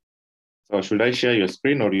 So should I share your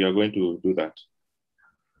screen or you are going to do that?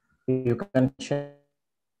 You can share.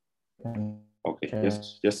 Okay,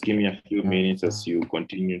 just give me a few minutes as you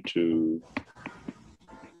continue to,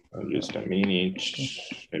 just a minute.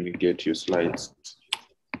 Let me get your slides.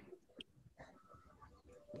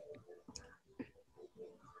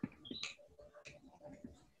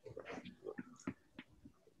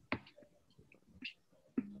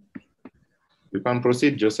 You can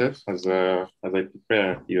proceed, Joseph, as I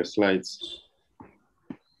prepare your slides.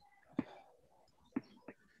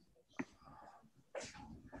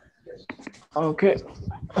 Okay.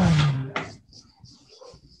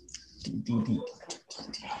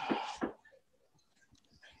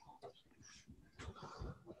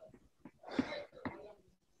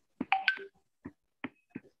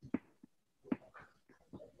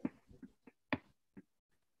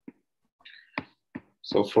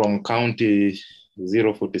 So from county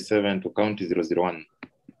 047 to county 001.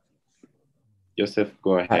 Joseph,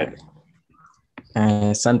 go ahead.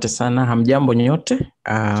 Asante sana, hamjambo nyote.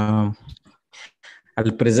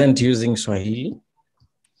 I'll present using Swahili.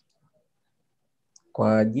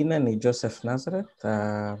 Kwa jina ni Joseph Nazareth,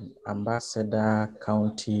 ambassador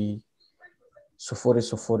county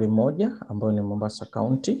 001 ambayo ni Mombasa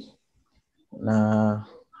County. Na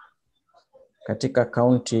katika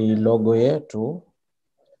county logo yetu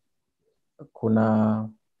kuna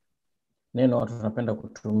neno watu tunapenda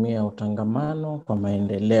kutumia, utangamano kwa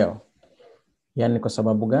maendeleo. Yaani kwa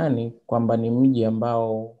sababu gani? Kwamba ni mji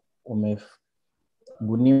ambao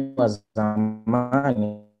umebuniwa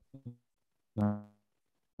zamani na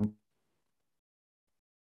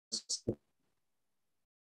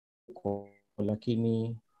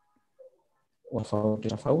lakini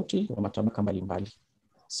tofauti wa matabaka mbalimbali.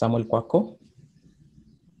 Samuel, kwako.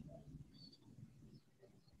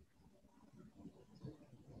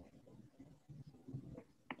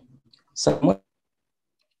 Samuel.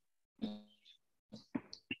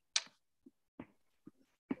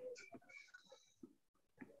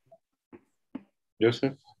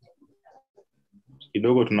 Joseph,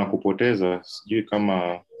 kidogo tunakupoteza, sijui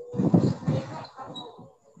kama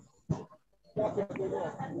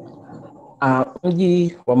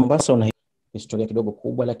Mji wa Mombasa una historia kidogo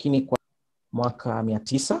kubwa, lakini kwa mwaka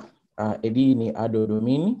 900 Edi ni Ado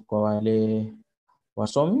Domini kwa wale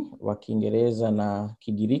wasomi wa Kiingereza na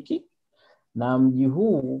Kigiriki, na mji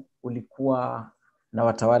huu ulikuwa na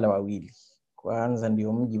watawala wawili. Kwanza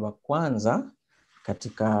ndio mji wa kwanza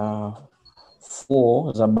katika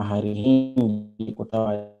fuo za bahari Hindi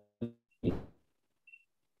kutawala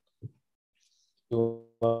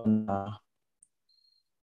na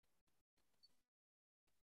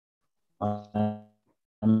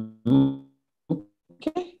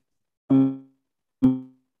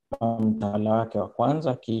mtawala wake wa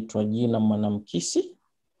kwanza akiitwa jina Mwanamkisi,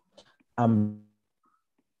 ambayo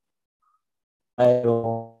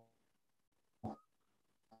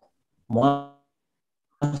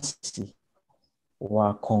mwasi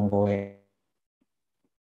wa Kongowea.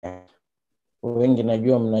 Wengi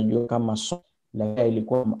mnajua kama lakini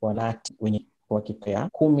ilikuwa wanati wenye wakitaya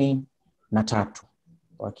 13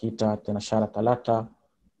 wakiita Tenashara Talata,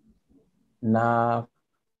 na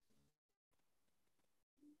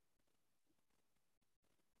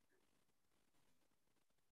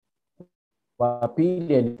wa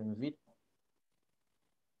pili ni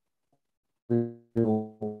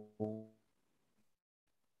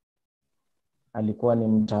alikuwa ni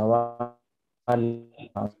mtawala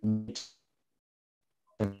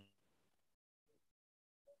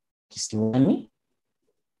kisiwani.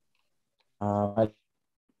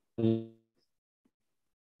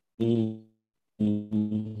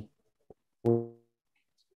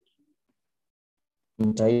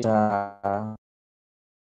 Mtaita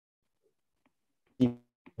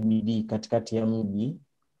bidii katikati ya mji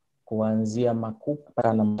kuanzia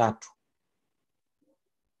Makupa na Mtatu.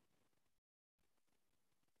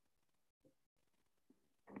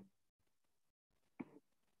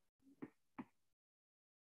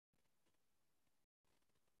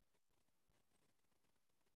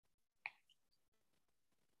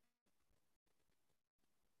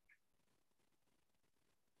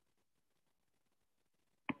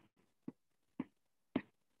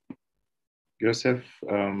 Joseph,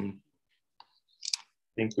 I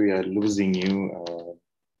think we are losing you.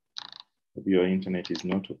 Maybe your internet is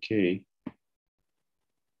not okay.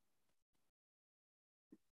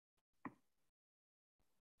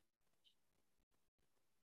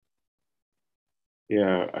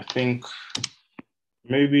 Yeah, I think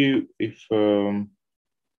maybe if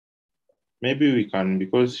maybe we can,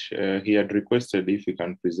 because he had requested if we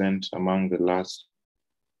can present among the last,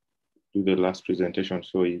 do the last presentation,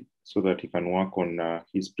 so that he can work on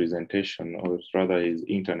his presentation, or rather his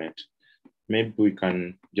internet. Maybe we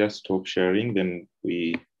can just stop sharing, then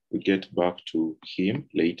we get back to him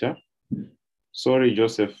later. Sorry,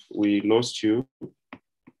 Joseph, we lost you.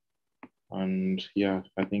 And yeah,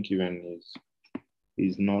 I think even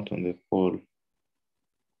he's not on the call.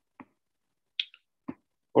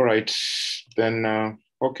 All right, then,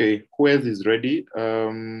 okay, who else is ready?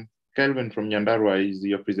 Kelvin from Nyandarua, is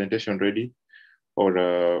your presentation ready? Or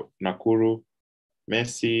Nakuru,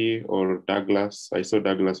 Messi, or Douglas? I saw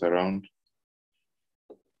Douglas around.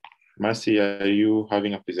 Mercy, are you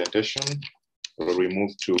having a presentation? Or we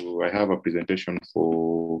move to, I have a presentation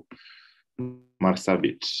for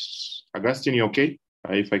Marsabit. Augustine, you okay?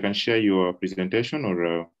 If I can share your presentation,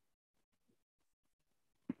 or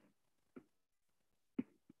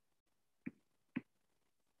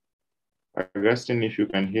Augustine, if you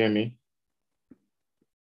can hear me.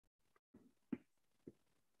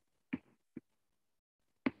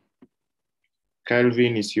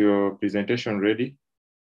 Calvin, is your presentation ready?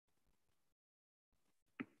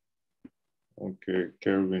 Okay,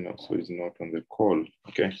 Kelvin also is not on the call.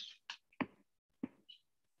 Okay.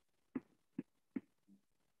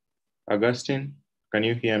 Augustine, can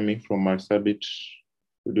you hear me from Marsabit?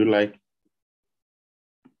 Would you like?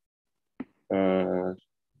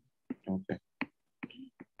 Okay.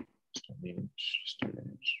 Just a minute. Just a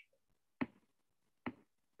minute.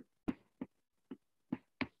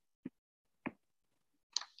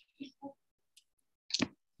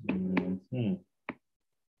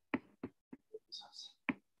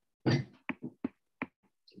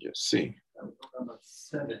 Just see.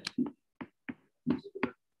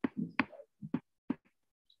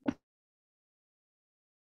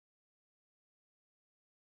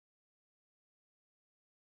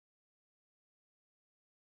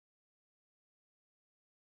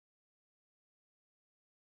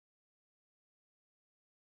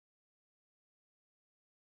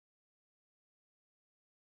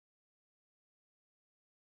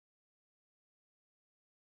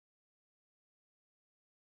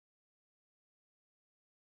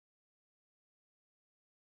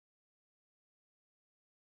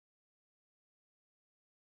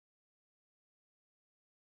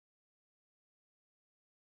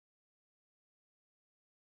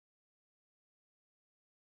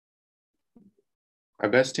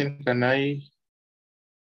 Augustine, can I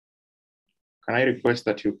request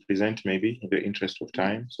that you present, maybe in the interest of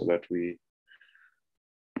time, so that we,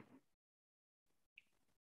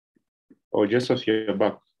 or Joseph, you're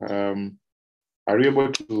back. Are you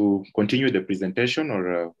able to continue the presentation,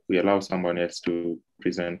 or we allow someone else to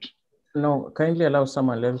present? No, kindly allow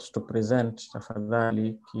someone else to present.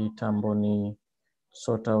 Tafadhali kitambo ni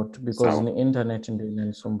sort out, because Sawa. ni internet ndio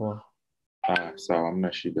inanisumbua. Sawa,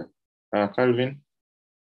 hamna shida. Calvin,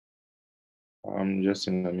 I'm just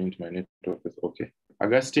in a minute, my network is okay.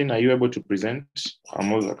 Augustine, are you able to present?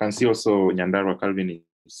 I can see also Nyandarua Calvin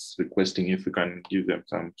is requesting if we can give them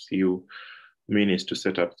some few minutes to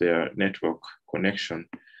set up their network connection.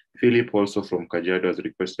 Philip also from Kajiado has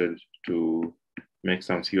requested to make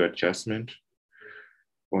some few adjustments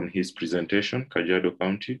on his presentation, Kajiado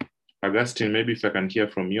County. Augustine, maybe if I can hear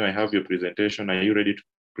from you, I have your presentation. Are you ready to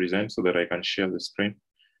present so that I can share the screen?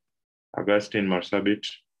 Augustine Marsabit.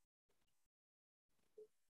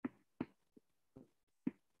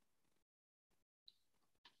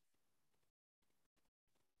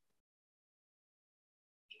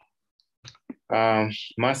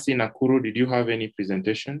 Mercy Nakuru, did you have any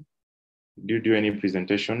presentation? Did you do any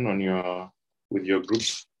presentation on with your group,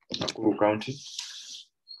 Nakuru County?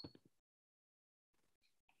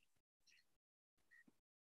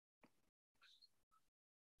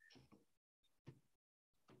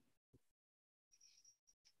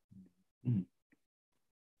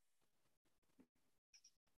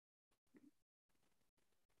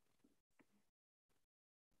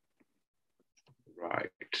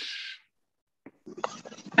 Right.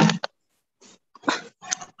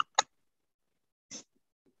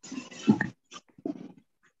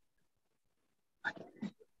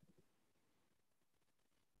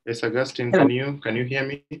 Yes, Augustine, can you hear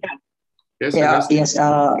me? Yes, yeah, Augustine?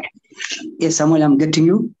 Yes, Samuel, I'm getting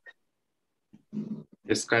you.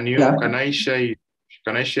 Yes, can I share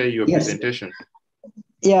your Yes. presentation?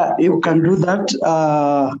 Yeah, you can do that.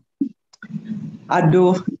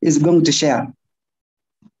 Ado is going to share.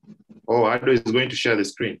 Oh, Ado is going to share the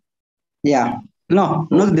screen. Yeah. No,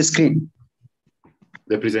 not the screen.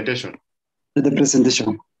 The presentation. The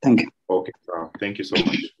presentation. Thank you. Okay, thank you so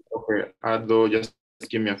much. Okay, Ado, just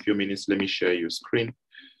give me a few minutes. Let me share your screen.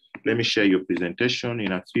 Let me share your presentation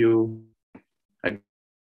in a few.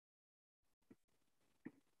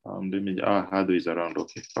 Ado is around.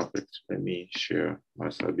 Okay, perfect. Let me share my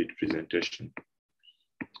Marsabit presentation.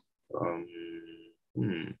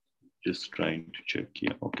 Just trying to check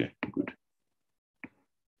here. Okay, good.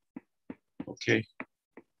 Okay.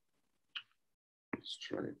 Let's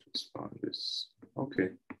try to expand this. Okay.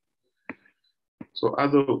 So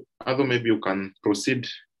Ado, maybe you can proceed.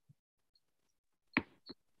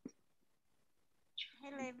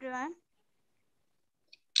 Hello, everyone.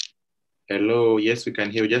 Hello, yes, we can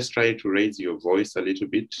hear you. Just try to raise your voice a little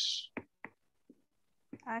bit.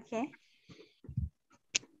 Okay.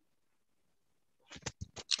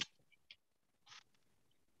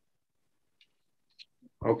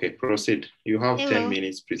 Okay, proceed. You have 10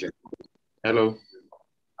 minutes present. Hello.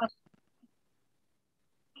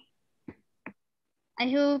 I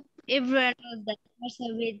hope everyone knows that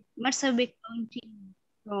Marsabit County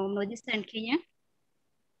from northeastern Kenya.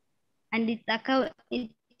 And it's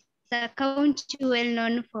a county well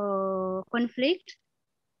known for conflict.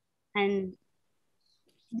 And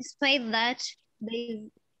despite that, there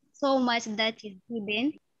is so much that is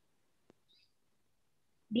hidden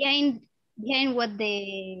behind what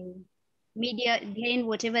the media, behind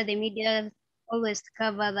whatever the media always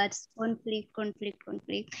cover, that's conflict.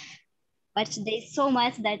 But there's so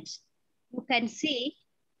much that you can see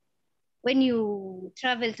when you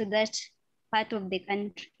travel to that part of the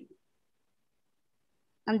country.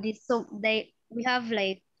 And we have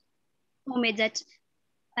like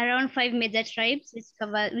around 5 major tribes which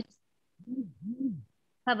covers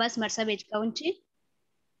Marsabit County.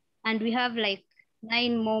 And we have like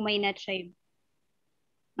 9 more minor tribes.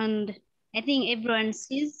 And I think everyone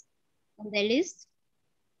sees on the list.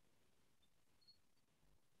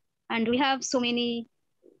 And we have so many,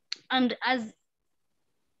 and as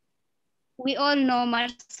we all know,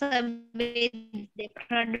 Marsabit is the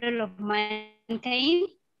cradle of mankind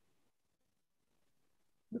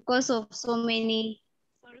because of so many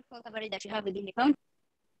historical coverage that we have within the county.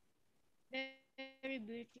 Very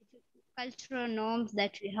beautiful cultural norms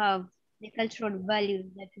that we have, the cultural values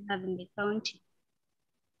that we have in the county,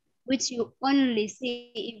 which you only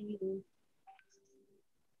see if you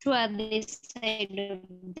tour this side of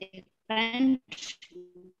the country.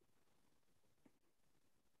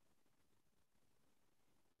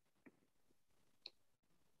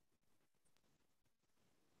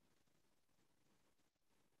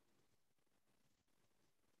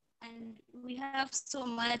 And we have so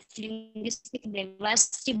much linguistic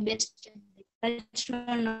diversity based on the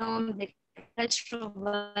cultural norms, the cultural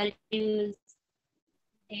values,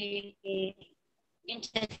 the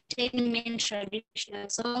entertainment, traditional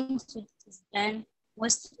songs, which is done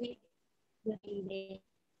mostly during the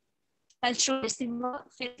cultural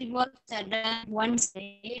festivals are done once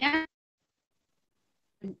a year.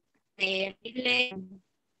 The relay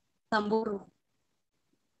Samburu.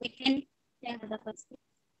 We can tell the first.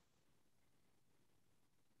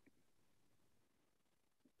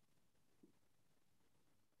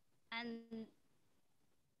 And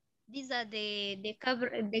these are the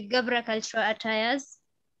Gabra cultural attires.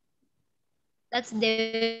 That's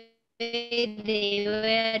the way they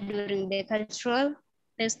wear during the cultural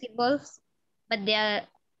festivals. But there are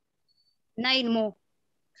 9 more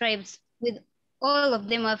tribes, with all of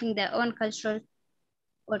them having their own cultural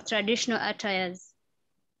or traditional attires.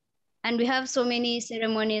 And we have so many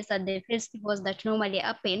ceremonies at the festivals that normally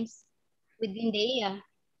happens within the year.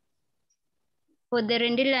 For the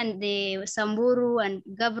Rendile and the Samburu and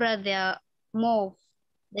Gabra, they are more of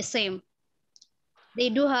the same. They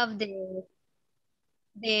do have the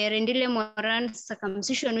Rendile Moran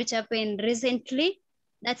circumcision, which happened recently.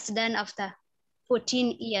 That's done after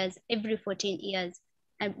 14 years, every 14 years.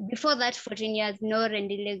 And before that 14 years, no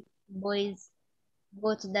Rendile boys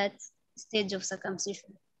go to that stage of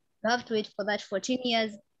circumcision. You have to wait for that 14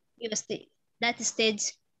 years. That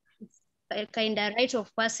stage is a kind of rite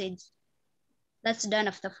of passage. That's done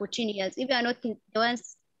after 14 years. If you are not the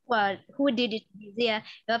ones who did it this year,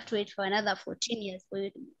 you have to wait for another 14 years for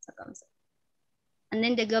you to be circumcised. And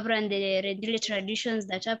then the Gabra and the Rendile traditions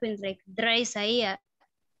that happens like dry Saia.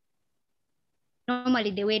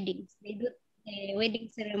 Normally the weddings, they do the wedding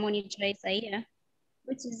ceremony dry Saia,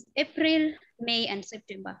 which is April, May, and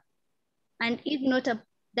September. And if not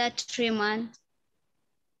that 3 months,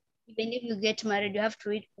 even if you get married, you have to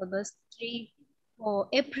wait for those 3, for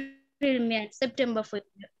April, May, and September for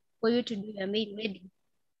you to do your main wedding.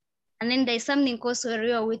 And then there's something called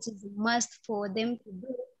Sorio, which is a must for them to do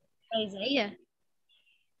twice a year.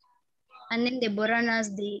 And then the Boranas,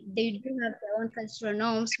 they do have their own cultural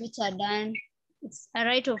norms, which are done. It's a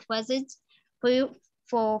rite of passage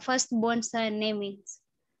for firstborn son namings.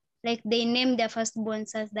 Like they name their firstborn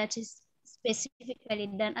sons, that is specifically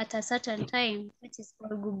done at a certain time, which is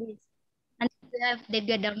called Gubis. And they have the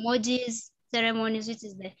Gadamojis ceremonies, which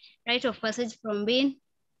is the rite of passage from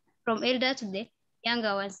elder to the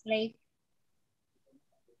younger ones. Like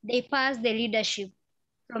they pass the leadership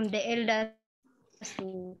from the elders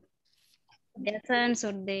to their sons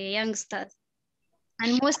or the youngsters,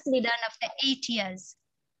 and mostly done after 8 years.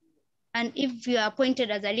 And if you are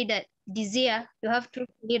appointed as a leader this year, you have to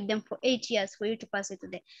lead them for 8 years for you to pass it to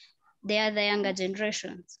the other younger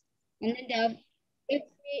generations. And then they have,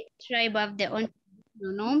 every tribe have their own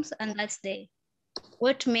norms, and that's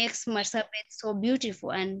what makes Marsabit so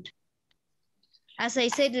beautiful. And as I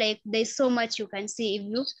said, like there's so much you can see if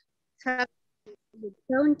you travel the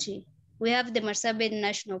county. We have the Marsabit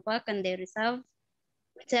National Park and the reserve,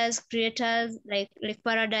 which has creators like Lake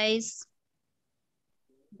Paradise,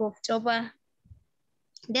 Boftoba.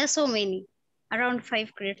 There are so many, around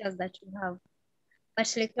 5 creators that we have.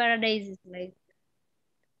 But Lake Paradise is like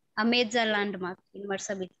a major landmark in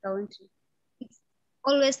Marsabit County. It's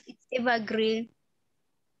evergreen.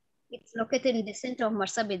 It's located in the center of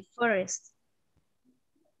Marsabit Forest.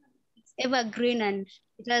 It's evergreen and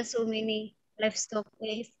it has so many livestock,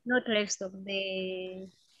 not livestock, the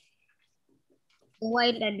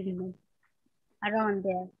wild animals around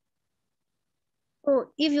there.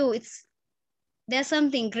 So there's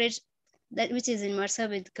something great which is in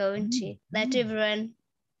Marsabit County that everyone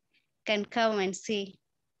can come and see.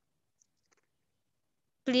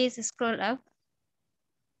 Please scroll up.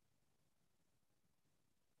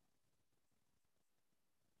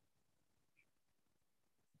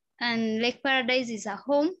 And Lake Paradise is a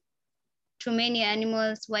home to many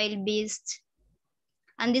animals, wild beasts.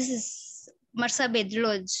 And this is Marsabit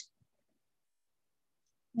Lodge.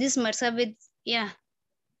 This Marsabit,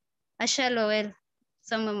 a shallow well,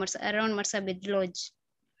 somewhere around Marsabit Lodge.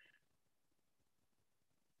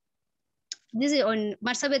 This is on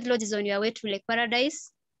Marsabit Lodge is on your way to Lake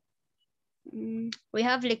Paradise. We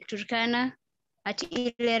have Lake Turkana at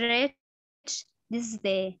Ileret. This is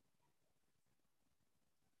the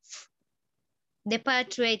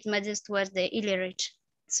part where it merges towards the Ileret.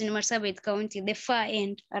 It's in Marsabit County, the far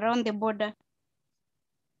end, around the border.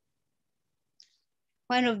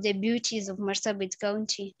 One of the beauties of Marsabit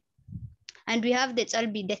County. And we have the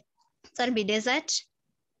Chalbi Desert.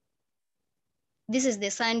 This is the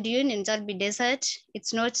sand dune in Chalbi Desert.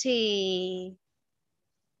 It's not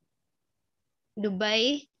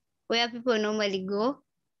Dubai, where people normally go.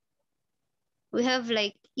 We have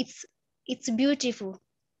like, it's beautiful.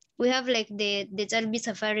 We have like the Chalbi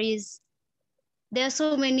safaris. There are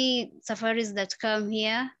so many safaris that come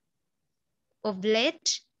here of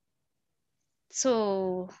late.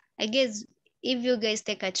 So I guess if you guys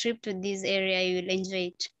take a trip to this area, you will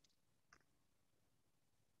enjoy it.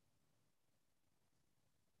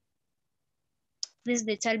 This is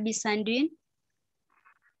the Chalbi sand dune.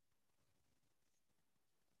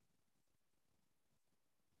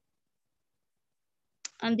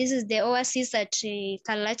 And this is the oasis at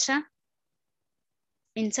Kalacha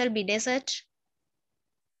in Chalbi Desert.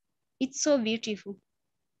 It's so beautiful.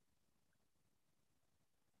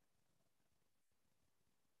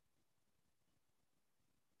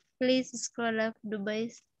 Please scroll up,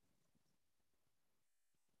 Dubai.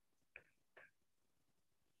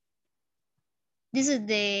 This is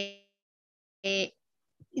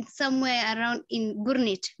it's somewhere around in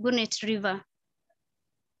Gurnet River.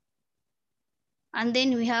 And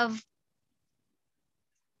then we have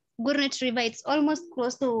Gurnet River, it's almost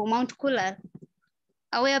close to Mount Kular,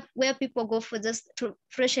 where people go for just to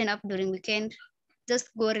freshen up during weekend. Just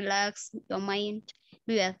go relax your mind,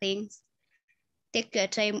 do your things, take your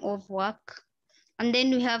time off work. And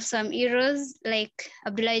then we have some heroes like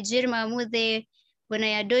Abdullah Jir Mahmoud,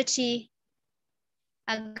 Bonaya Dochi,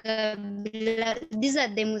 these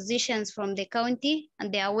are the musicians from the county,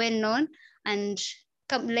 and they are well known. And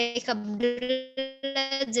like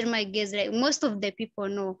Abdullah Jirma Gez, like most of the people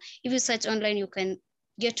know. If you search online, you can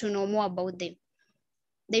get to know more about them.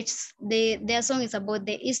 Their song is about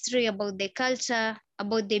the history, about the culture,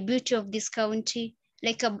 about the beauty of this county.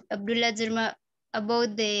 Like Abdullah Jirma,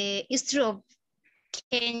 about the history of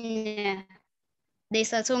Kenya.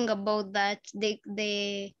 There's a song about that.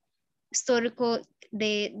 The historical,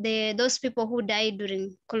 those people who died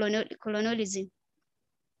during colonialism.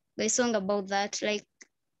 There's a song about that, like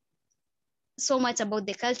so much about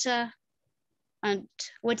the culture and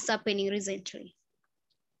what's happening recently.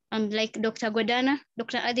 And like Dr.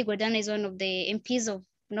 Adi Godana is one of the MPs of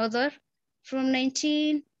Northern from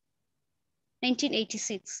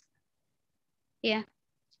 1986. Yeah.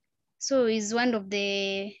 So he's one of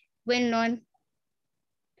the well-known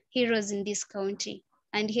heroes in this county.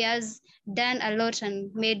 And he has done a lot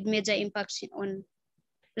and made major impact on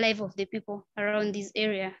life of the people around this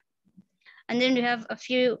area. And then we have a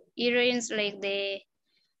few heroines like the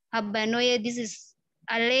Habanoye. This is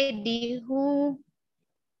a lady who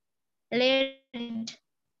led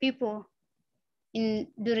people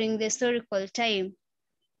during the historical time.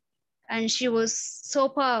 And she was so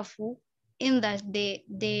powerful in that the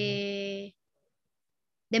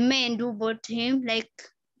men who bought him, like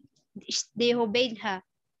they obeyed her.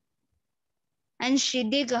 And she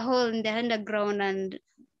dig a hole in the underground and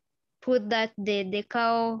put that the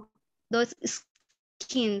cow, those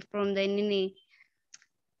skin from the nini.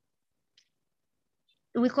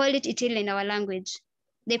 We call it itil in our language.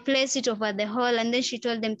 They placed it over the hole, and then she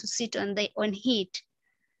told them to sit on heat.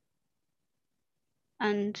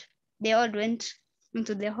 And they all went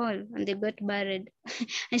into the hole and they got buried.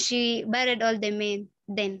 And she buried all the men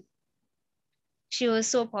then. She was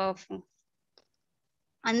so powerful.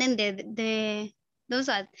 And then those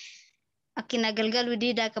are Akina Galgal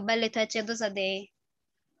Udida, Kabale Tache, those are the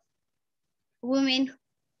women,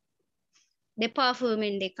 the powerful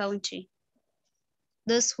women in the country.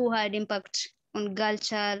 Those who had impact on girl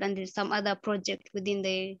child and some other project within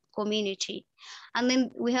the community. And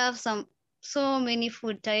then we have so many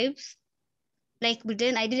food types. Like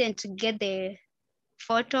I didn't get the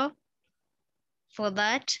photo for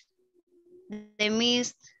that. The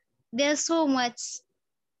mist, there's so much,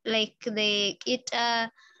 like the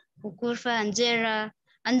Ita, Ukurfa, Anjera.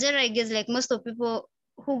 Anjera, I guess like most of people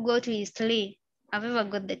who go to Eastleigh have ever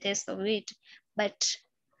got the taste of it, but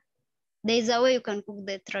there's a way you can cook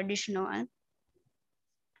the traditional one.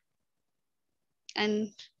 And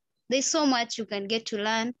there's so much you can get to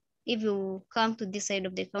learn if you come to this side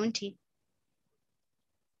of the county.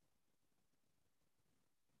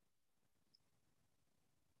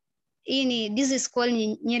 This is called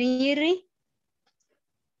Nyeri Nyeri.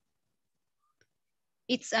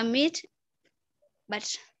 It's a meat, but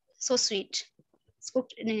so sweet. It's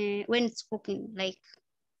cooked when it's cooking, like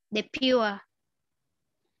the pure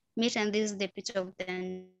meat, and this is the picture of the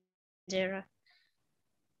Anjera.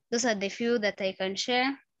 Those are the few that I can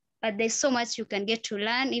share, but there's so much you can get to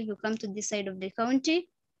learn if you come to this side of the county.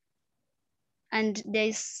 And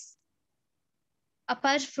there's,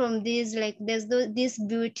 apart from this, like there's this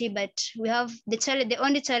beauty, but we have the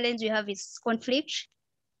only challenge we have is conflict,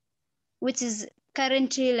 which is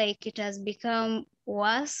currently like it has become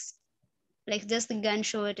worse, like just the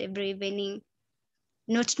gunshot every evening,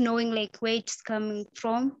 not knowing like where it's coming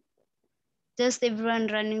from, just everyone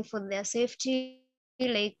running for their safety.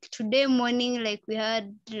 Like today morning, like we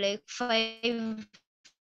had like 5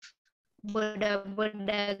 border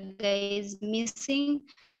guys missing.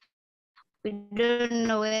 We don't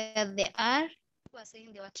know where they are. People are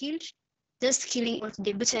saying they were killed, just killing all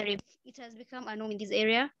the butchery. It has become a norm in this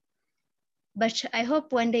area, but I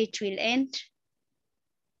hope one day it will end.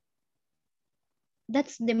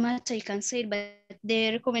 That's the matter I can say, but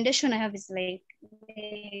the recommendation I have is like,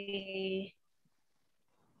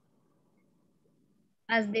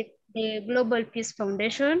 as the Global Peace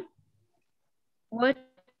Foundation, what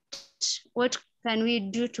can we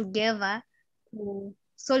do together to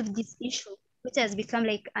solve this issue, which has become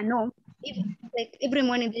like a norm? Like every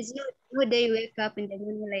morning, there's no day you wake up in the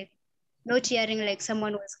morning like not hearing like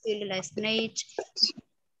someone was killed last night.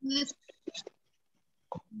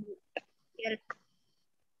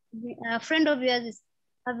 A friend of yours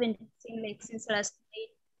haven't seen like since last night,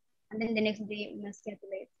 and then the next day you must get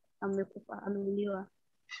late. amekufa, ameuliwa.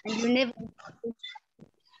 And you never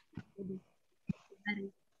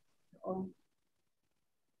on.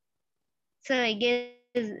 So I guess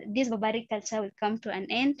this barbaric culture will come to an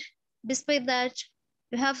end. Despite that,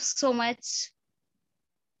 we have so much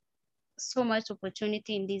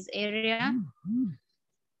opportunity in this area.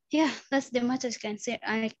 Yeah, that's the much I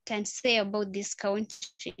can say about this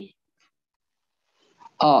county.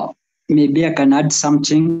 Maybe I can add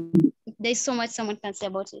something. There's so much someone can say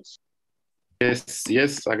about it.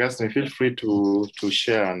 Yes, Augustine, feel free to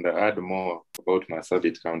share and add more about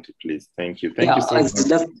Marsabit County, please. Thank you. Thank you so much.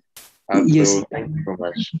 Yes. Thank you so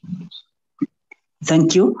much.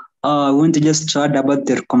 Thank you. I want to just add about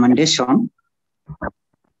the recommendation.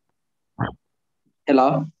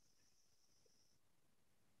 Hello.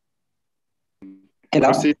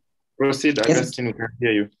 Hello. Proceed, Augustine, we can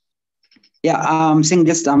hear you. Yeah, I'm saying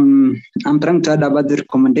just I'm trying to add about the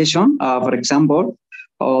recommendation. For example,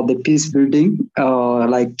 the peace building.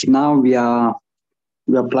 Like now we are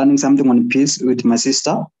planning something on peace with my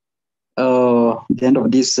sister. The end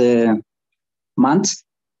of this month.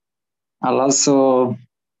 I'll also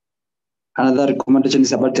another recommendation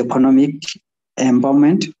is about economic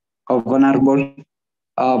empowerment of vulnerable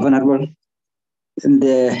in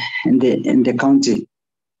the county.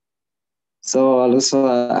 So also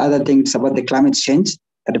other things about the climate change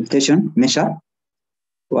adaptation measure,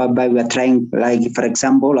 whereby we are trying, like for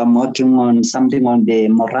example, I'm working on something on the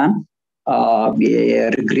Moran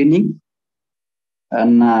regreening,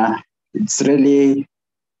 and it's really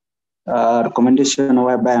a recommendation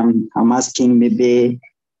whereby I'm asking, maybe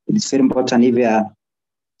it's very important if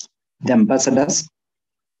the ambassadors,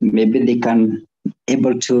 maybe they can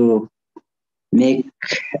able to make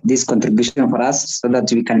this contribution for us so that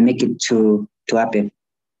we can make it to happen.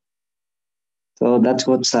 So that's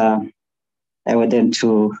what I wanted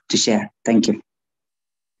to share. Thank you.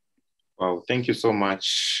 Wow, thank you so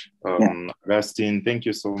much, Augustine. Thank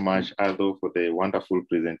you so much, Aldo, for the wonderful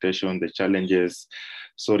presentation, the challenges.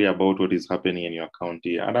 Sorry about what is happening in your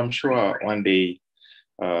county. And I'm sure one day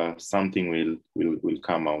something will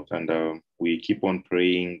come out. And we keep on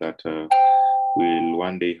praying that we'll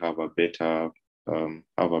one day have a better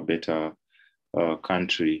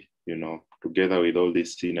country, you know, together with all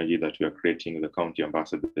this synergy that we are creating with the county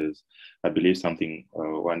ambassadors. I believe something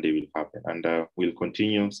one day will happen, and we'll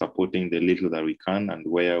continue supporting the little that we can, and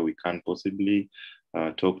where we can possibly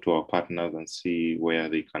talk to our partners and see where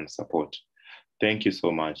they can support. Thank you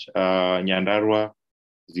so much. Nyandarua,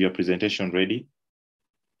 is your presentation ready?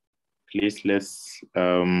 Please, let's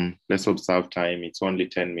observe time. It's only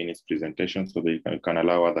 10 minutes presentation, so that you can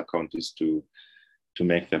allow other counties to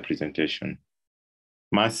make their presentation.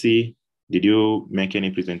 Mercy, did you make any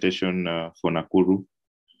presentation for Nakuru?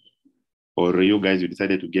 Or you guys, you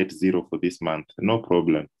decided to get 0 for this month? No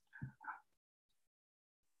problem.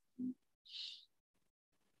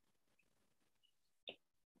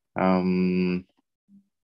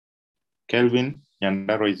 Kelvin,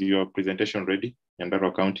 Nyandarua, is your presentation ready?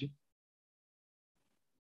 Nyandarua County?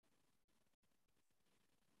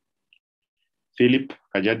 Philip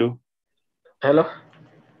Kajiado? Hello?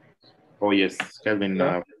 Oh, yes. Kelvin,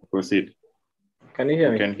 proceed. Can you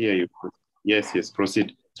hear me? I can hear you. Yes,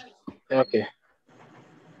 proceed. Okay.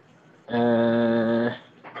 I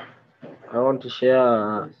want to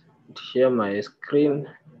share my screen.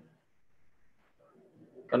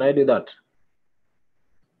 Can I do that?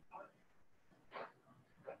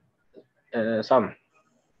 Sam.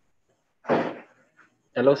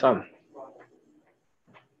 Hello, Sam.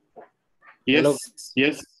 Yes, hello.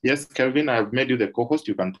 Yes, Kelvin, I've made you the co-host.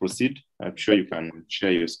 You can proceed. I'm sure you can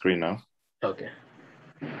share your screen now. Okay.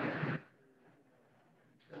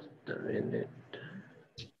 Just a minute.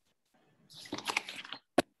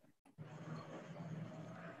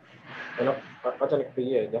 Hello, just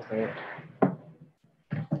a minute.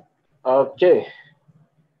 Okay.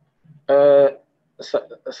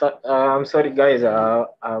 I'm sorry, guys.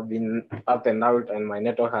 I've been up and out, and my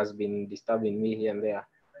network has been disturbing me here and there.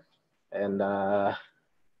 And our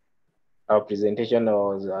presentation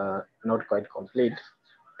was not quite complete,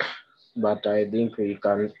 but I think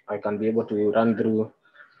I can be able to run through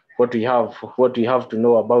what we have to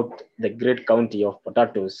know about the great county of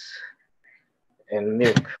potatoes and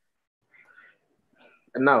milk.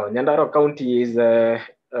 Now, Nyandarua County is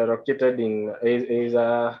located in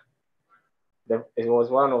it was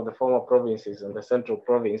one of the former provinces in the central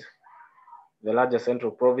province, the largest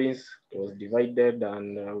central province. It was divided,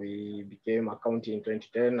 and we became a county in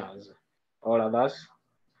 2010 as all others.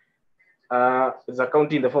 It's a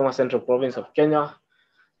county in the former central province of Kenya,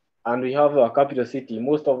 and we have a capital city.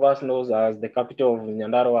 Most of us knows as the capital of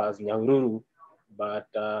Nyandarua as Nyahururu, but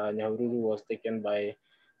Nyahururu was taken by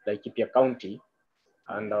Laikipia County,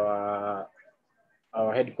 and our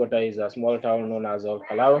headquarters is a small town known as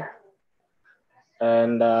Olkalau.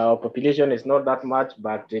 And our population is not that much,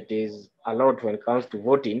 but it is a lot when it comes to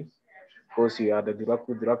voting, because you are the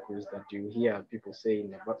Durakus that you hear people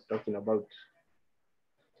saying about, talking about.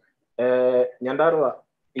 Nyandarua,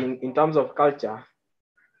 in terms of culture,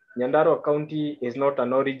 Nyandarua County is not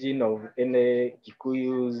an origin of any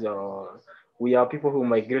Kikuyus, or we are people who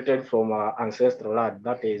migrated from our ancestral land,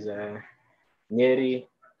 that is Nyeri,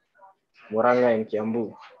 Murang'a, and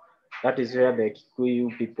Kiambu. That is where the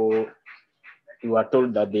Kikuyu people, we were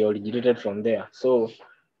told that they originated from there. So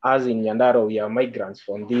as in Nyandarua, we are migrants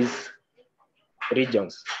from these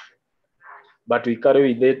regions, but we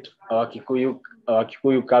carry with it our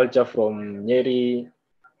Kikuyu culture from Nyeri.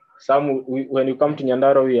 When you come to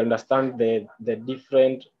Nyandarua, we understand the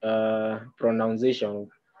different pronunciation,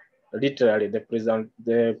 literally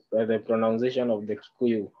the pronunciation of the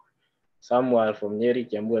Kikuyu. Some are from Nyeri,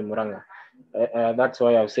 Kiambu, and Murang'a. That's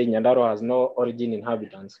why I've said Nyandarua has no origin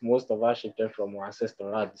inhabitants. Most of us shifted from our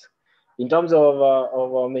ancestral lands. In terms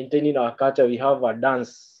of maintaining our culture, we have a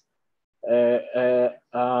dance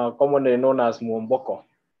commonly known as Mwomboko.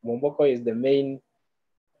 Mwomboko is the main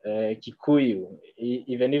Kikuyu.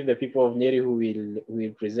 Even if the people of Nyeri who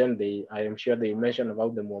will present, I am sure they mention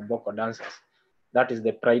about the Mwomboko dances. That is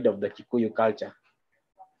the pride of the Kikuyu culture.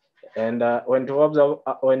 And when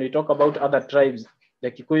we talk about other tribes, the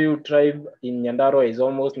Kikuyu tribe in Nyandarua is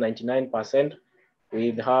almost 99%.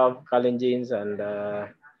 We have Kalenjins and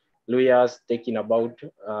Luyas taking about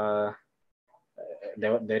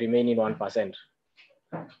the remaining 1%.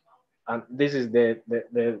 And this is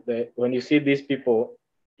when you see these people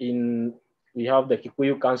we have the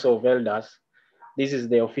Kikuyu Council of Elders. This is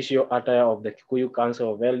the official attire of the Kikuyu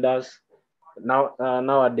Council of Elders. Now,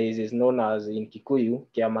 nowadays is known as in Kikuyu,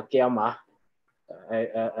 Kiama Kiama.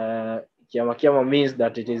 Kiama Kiama means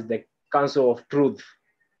that it is the Council of Truth.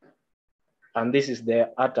 And this is the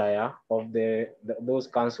attire of those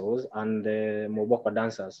councils and the Mwomboko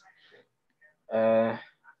dancers.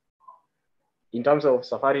 In terms of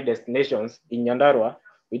safari destinations in Nyandarua,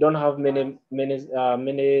 we don't have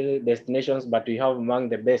many destinations, but we have among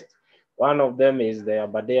the best. One of them is the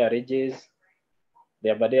Aberdare Ridges.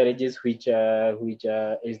 The Aberdare Ridges, which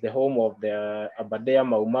is the home of the Aberdare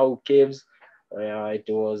Mau Mau caves.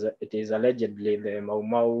 It is allegedly the Mau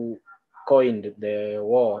Mau coined the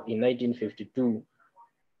war in 1952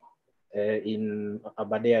 in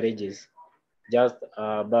Aberdare Ridges, just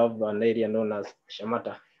above an area known as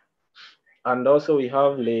Shamata. And also we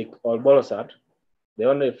have Lake Olbolosat, the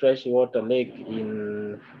only freshwater lake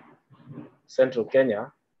in central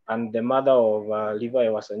Kenya, and the mother of Levi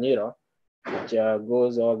Wasanyiro, which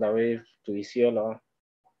goes all the way to Isiolo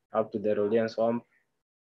up to the Rolian Swamp.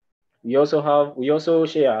 We also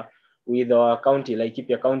share with our county,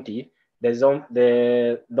 Laikipia County,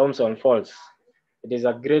 the Thomson Falls. It is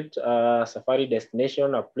a great safari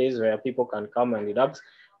destination, a place where people can come and relax.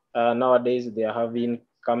 Nowadays, they are having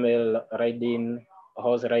camel riding,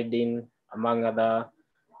 horse riding, among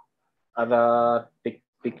other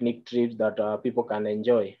picnic trips that people can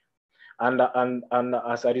enjoy. And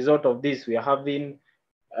as a result of this, we are having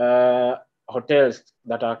hotels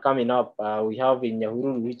that are coming up. We have in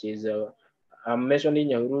Nyahururu, which is, I'm mentioning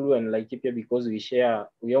Nyahururu and Laikipia because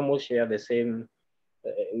we almost share the same,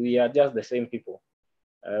 we are just the same people.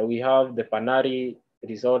 We have the Panari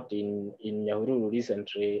Resort in Nyahururu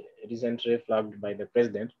recently flagged by the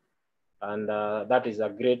president. And that is a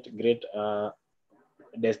great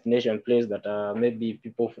destination place that maybe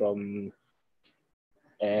people from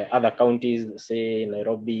other counties, say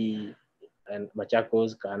Nairobi and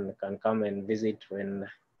Machakos, can come and visit when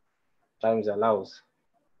times allows.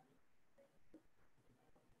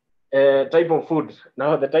 Type of food.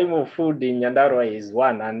 Now the type of food in Nyandarua is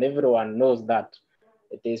one, and everyone knows that.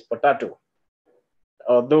 It is potato.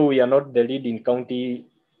 Although we are not the leading county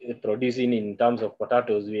producing in terms of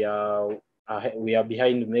potatoes, we are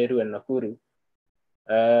behind Meru and Nakuru.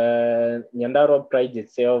 Nyandarua prides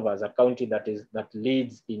itself as a county that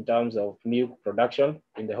leads in terms of milk production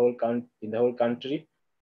in the whole country,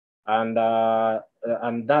 and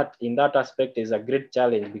that in that aspect is a great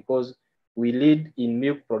challenge because we lead in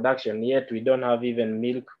milk production, yet we don't have even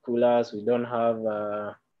milk coolers. We don't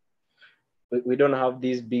have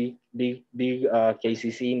these big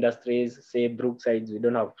KCC industries, say Brooksides. We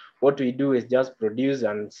don't have. What we do is just produce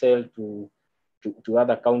and sell to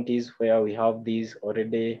other counties where we have these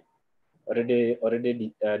already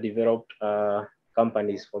developed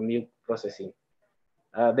companies for milk processing.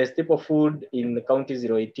 The staple food in the county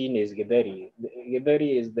 018 is githeri.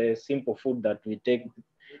 Githeri is the simple food that we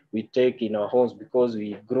take in our homes because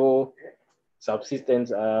we grow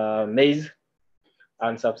subsistence maize,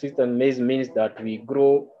 and subsistence maize means that we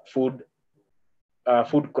grow food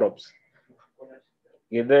crops.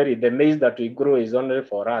 Githeri, the maize that we grow is only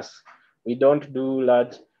for us. We don't do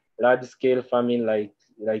large scale farming like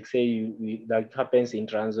say that happens in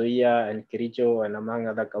Trans Nzoia and Kericho and among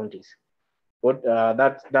other counties. But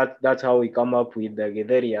that's how we come up with the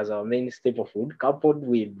githeri as our main staple food, coupled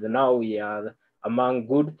with now we are among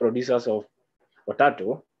good producers of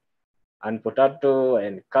potato, and potato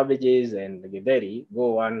and cabbages and githeri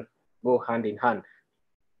go hand in hand.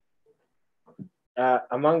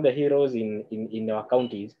 Among the heroes in our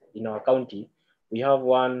county, we have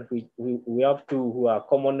we have two who are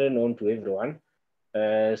commonly known to everyone,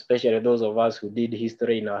 especially those of us who did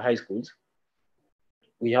history in our high schools.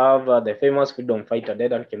 We have the famous freedom fighter,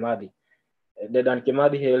 Dedan Kimathi. Dedan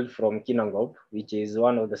Kimathi hailed from Kinangop, which is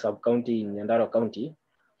one of the sub-county in Nyandarua County.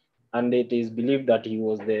 And it is believed that he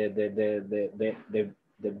was the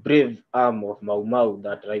brave arm of Mau Mau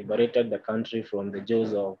that liberated the country from the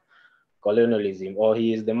jaws of colonialism, or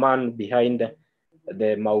he is the man behind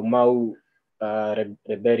the Mau Mau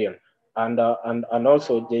rebellion. And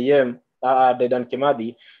also JM, Dedan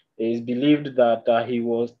Kimathi, is believed that he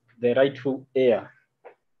was the rightful heir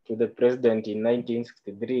to the president in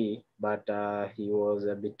 1963, but he was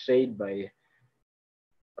betrayed by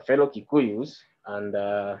fellow Kikuyus, and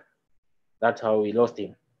that's how we lost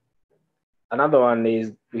him. Another one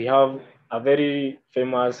is we have a very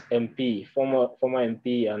famous MP, former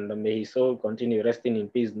MP, and may his soul continue resting in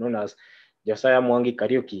peace, known as Josiah Mwangi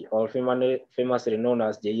Kariuki, or famously known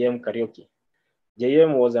as JM Kariuki.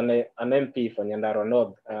 JM was an MP for Nyandarua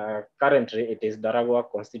North. Currently, it is Daragwa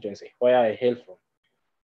constituency, where I hail from.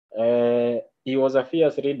 He was a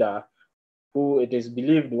fierce leader who, it is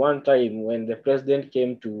believed, one time when the president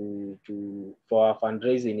came for a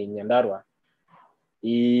fundraising in Nyandarua,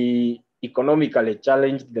 he economically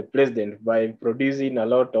challenged the president by producing a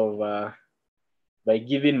lot of, by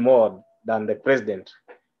giving more than the president.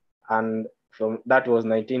 And that was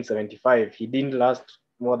 1975. He didn't last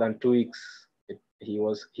more than 2 weeks.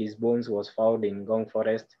 His bones was found in Gong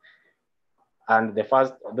Forest. And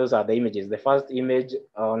those are the images. The first image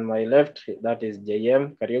on my left, that is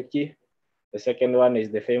JM Kariuki. The second one is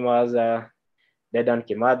the famous Dedan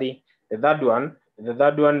Kimathi. The third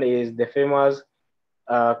one is the famous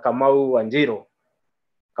Kamau Wanjiru.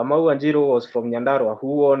 Kamau Wanjiru was from Nyandarua,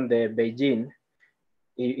 who won the Beijing.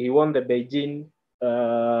 He won the Beijing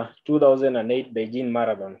 2008 Beijing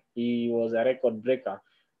Marathon. He was a record breaker,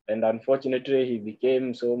 and unfortunately, he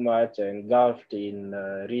became so much engulfed in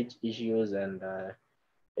rich issues, and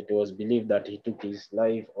it was believed that he took his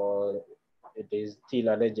life, or it is still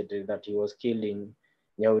alleged that he was killed in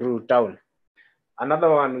Nyahururu town. Another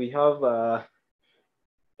one, we have a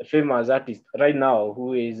famous artist right now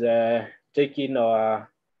who is taking our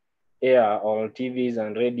air on TVs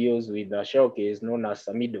and radios with a showcase known as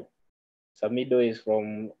Samido. Samido is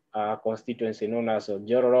from a constituency known as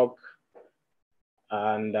Jororok,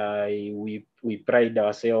 and we pride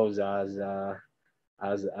ourselves as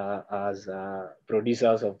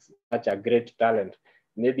producers of such a great talent.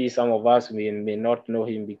 Maybe some of us may not know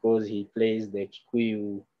him because he plays the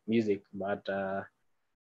Kikuyu music, but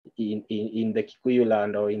in the Kikuyu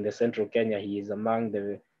land or in the central Kenya, he is among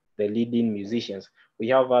the leading musicians. We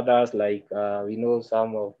have others like, we know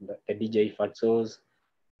some of the DJ Fatsos.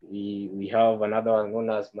 We have another one known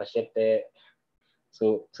as Machete.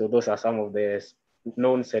 So those are some of the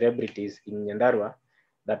known celebrities in Nyandarua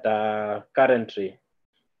that are currently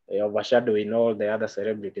overshadowing all the other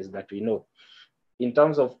celebrities that we know. In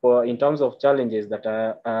terms of challenges that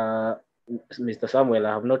Mr. Samuel,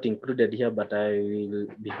 I have not included here, but I will,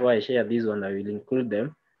 before I share this one, I will include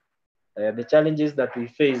them. The challenges that we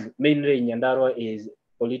face mainly in Nyandarua is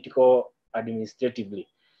political administratively,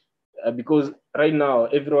 because right now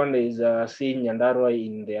everyone is seeing Nyandarua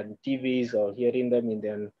in their TVs or hearing them in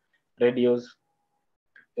their radios,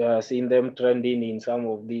 seeing them trending in some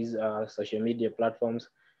of these social media platforms.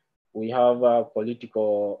 We have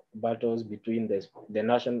political battles between the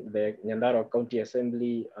Nyandarua County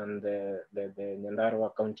Assembly and the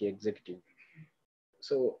Nyandarua County Executive.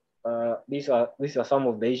 So these are some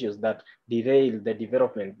of the issues that derail the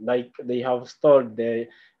development. Like they have stalled the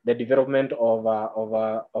development of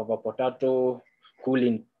a potato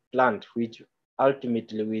cooling plant, which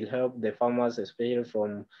ultimately will help the farmers, especially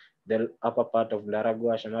from the upper part of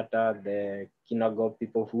Ndaragwa, Shamata, the Kinangop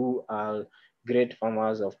people who are great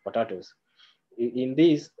farmers of potatoes. in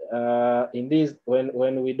this,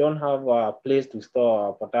 when we don't have a place to store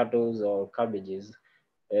our potatoes or cabbages,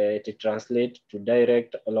 to translate to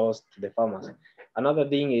direct loss to the farmers. Another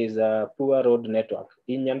thing is poor road network.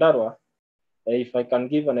 In Nyandarua, if I can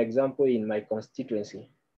give an example in my constituency,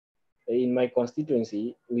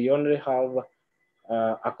 we only have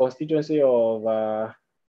a constituency of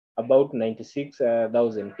about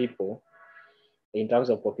 96,000 people in terms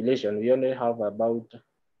of population. We only have about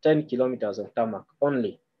 10 kilometers of tarmac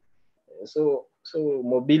only. So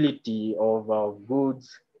mobility of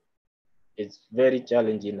goods is very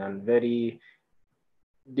challenging and very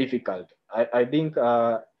difficult. I think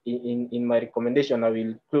in my recommendation, I will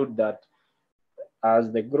include that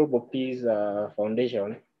as the Global Peace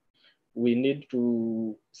Foundation, we need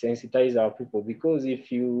to sensitize our people, because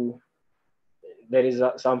there is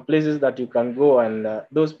some places that you can go and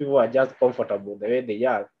those people are just comfortable the way they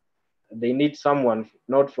are. They need someone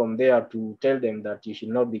not from there to tell them that you should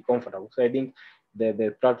not be comfortable. So I think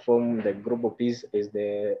the platform, the Global Peace, is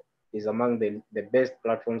among the best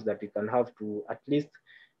platforms that we can have to at least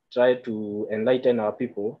try to enlighten our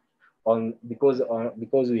people on, because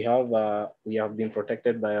we have been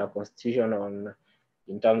protected by our constitution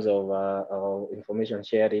in terms of information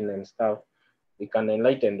sharing and stuff. We can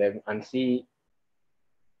enlighten them and see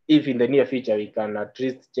if in the near future we can at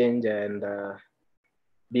least change and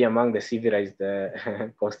be among the civilized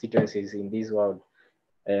constituencies in this world.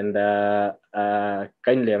 And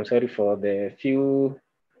kindly, I'm sorry for the few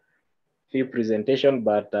presentation,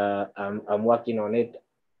 but I'm working on it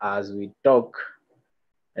as we talk.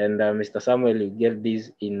 And Mr. Samuel, you get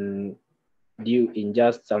this in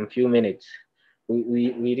just some few minutes.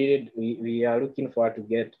 We are looking forward to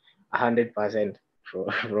get 100%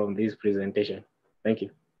 from this presentation. Thank you.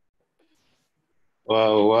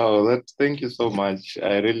 Wow, thank you so much.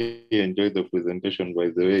 I really enjoyed the presentation, by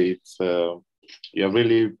the way. It's you have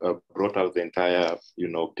really brought out the entire,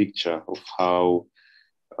 picture of how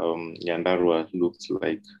Nyandarua looks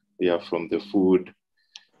like. Yeah, from the food,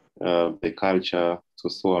 the culture. It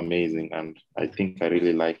was so amazing, and I think I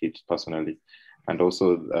really like it personally. And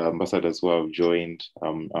also ambassadors who have joined,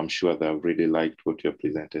 I'm sure they have really liked what you have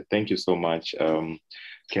presented. Thank you so much,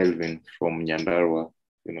 Kelvin from Nyandarua.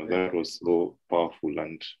 That was so powerful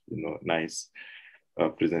and, nice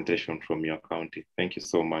presentation from your county. Thank you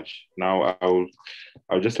so much. Now, I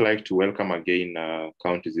would just like to welcome again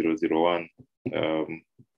County 001,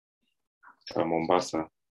 Mombasa.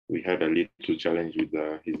 We had a little challenge with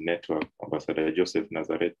his network, Ambassador Joseph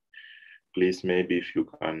Nazareth. Please, maybe if you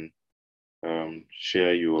can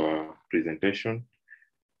share your presentation,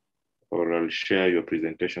 or I'll share your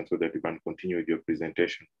presentation so that you can continue with your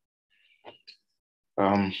presentation.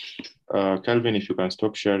 Calvin, if you can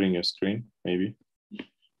stop sharing your screen, maybe.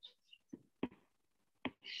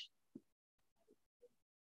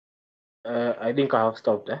 I think I have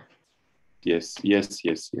stopped there. Yes.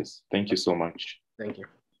 Thank you so much. Thank you.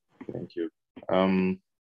 Thank you.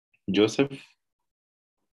 Joseph?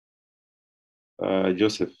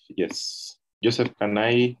 Joseph, yes. Joseph, can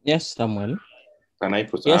I? Yes, Samuel. Can I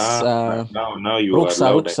put? Yes. Now you are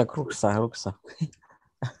loud. Ruksa.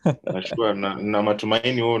 Nashukuru na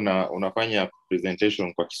matumaini wewe unafanya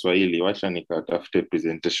presentation kwa Kiswahili. Wacha nikatafute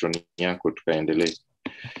presentation yako tukaendelee.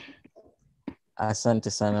 Asante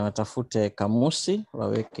sana, watafute kamusi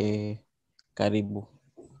waweke karibu.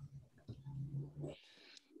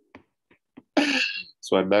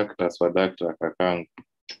 Swadakta kakangu.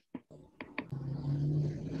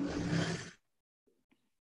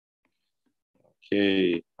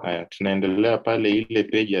 Okay, haya tunaendelea pale ile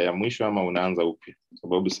page ya mwisho ama unaanza upya?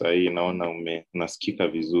 Sababu saa hii naona unasikika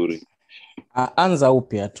vizuri. Anza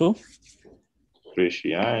upya tu. Fresh.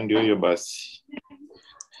 Haya ndio hiyo basi.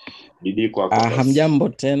 Bidii kwako. Hamjambo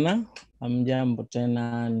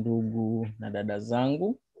tena ndugu na dada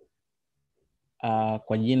zangu.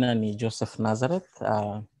 Kwa jina ni Joseph Nazareth,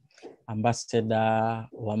 ambassador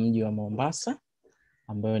wa mji wa Mombasa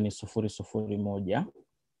ambayo ni 001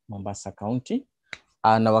 Mombasa County.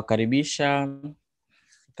 Nawakaribisha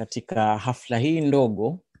katika hafla hii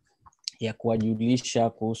ndogo ya kuwajulisha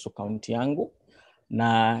kuhusu kaunti yangu,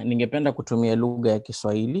 na ningependa kutumia lugha ya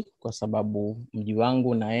Kiswahili kwa sababu mji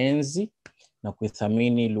wangu naenzi na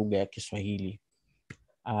kuithamini lugha ya Kiswahili.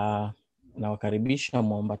 Nawakaribisha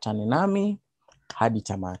muambatane nami hadi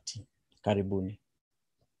tamati. Karibuni.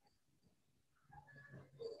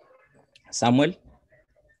 Samuel?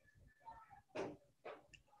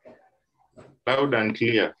 Loud and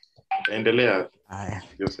clear. Endelea.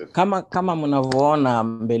 Joseph. Kama mnavyoona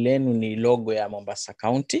mbelenu ni logo ya Mombasa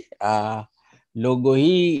County. Logo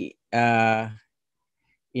hii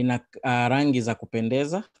ina rangi za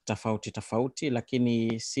kupendeza tofauti tofauti,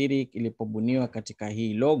 lakini siri ilipobuniwa katika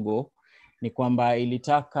hii logo ni kwamba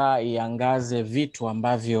ilitaka iangaze vitu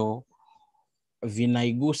ambavyo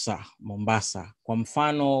vinaigusa Mombasa. Kwa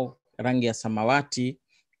mfano, rangi ya samawati,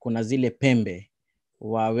 kuna zile pembe.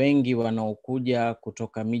 Wengi wanaokuja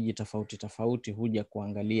kutoka miji tofauti tofauti huja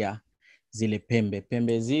kuangalia zile pembe.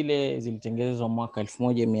 Pembe zile zilitengenezwa mwaka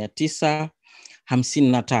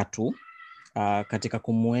 1953 katika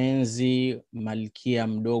kumuenzi malkia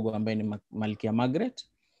mdogo ambaye ni Malkia Margaret,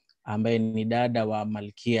 ambaye ni dada wa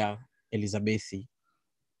Malkia Elizabethi.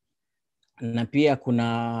 Na pia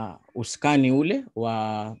kuna uskani ule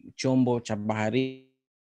wa chombo cha bahari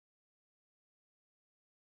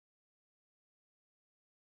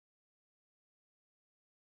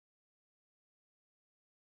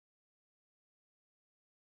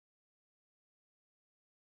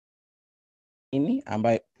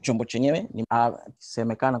ambaye chombo chenyewe ni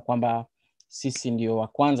semekana kwamba sisi ndio wa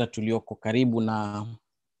kwanza tulioko karibu na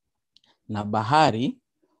bahari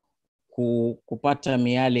kupata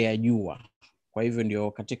miale ya jua. Kwa hivyo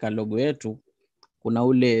ndio katika logo yetu kuna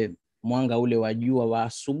ule mwanga ule wa jua wa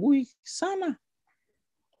asubuhi sana.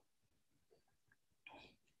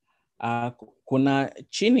 Kuna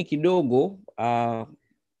chini kidogo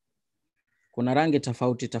kuna rangi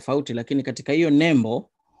tofauti tofauti, lakini katika hiyo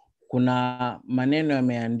nembo kuna maneno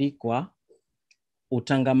yameandikwa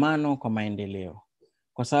utangamano kwa maendeleo.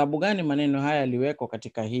 Kwa sababu gani maneno haya yaliwekwa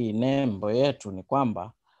katika hii nembo yetu? Ni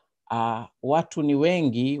kwamba watu ni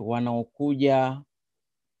wengi wanaokuja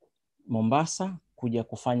Mombasa kuja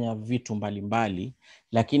kufanya vitu mbalimbali,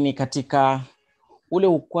 lakini katika ule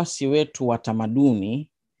ukwasi wetu wa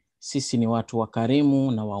tamaduni, sisi ni watu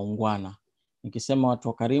wakarimu na waungwana. Nikisema watu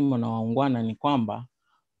wakarimu na waungwana ni kwamba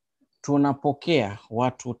tunapokea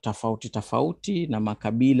watu tofauti tofauti na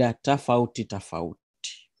makabila tofauti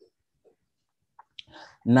tofauti.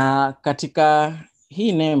 Na katika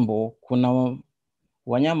hii nembo kuna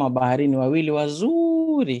wanyama baharini wawili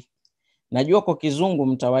wazuri. Najua kwa kizungu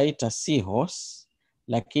mtawaita seahorse,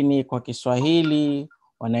 lakini kwa Kiswahili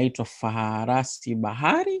wanaitwa farasi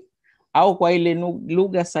bahari, au kwa ile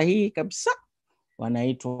lugha sahihi kabisa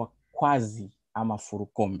wanaitwa kwazi ama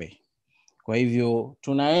furukombe. Kwa hivyo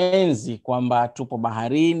tunaenzi kwamba tupo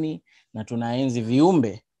baharini na tunaenzi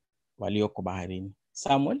viumbe walioko baharini.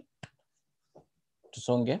 Samuel,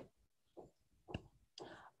 tusonge.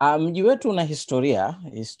 Mji wetu una historia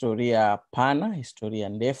pana, historia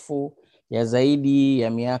ndefu ya zaidi ya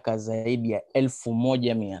miaka zaidi ya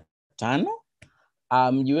 1500.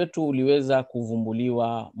 Mji wetu uliweza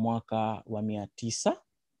kuvumbuliwa mwaka wa 900.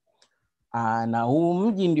 Na huu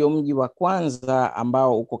mji ndio mji wa kwanza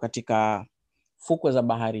ambao uko katika fukwe za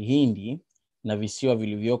bahari Hindi na visiwa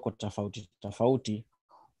vilivyoko tofauti tofauti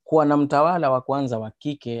kuwa na mtawala wa kwanza wa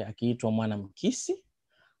kike akiitwa Mwanamkisi,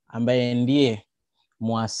 ambaye ndiye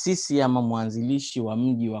muasisi ama mwanzilishi wa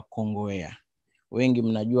mji wa Kongowea. Wengi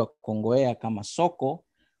mnajua Kongowea kama soko,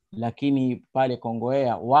 lakini pale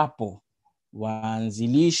Kongowea wapo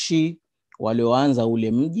waanzilishi walioanza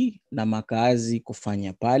ule mji na makazi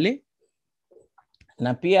kufanya pale.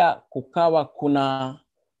 Na pia kukawa kuna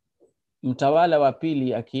mtawala wa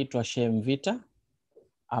pili akiitwa Sheikh Mvita,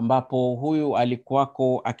 ambapo huyu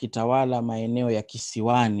alikuwako akitawala maeneo ya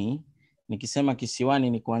kisiwani. Nikisema kisiwani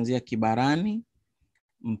ni kuanzia Kibarani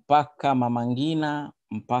mpaka Mama Ngina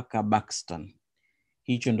mpaka Buxton.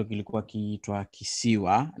 Hicho ndo kilikuwa kiitwa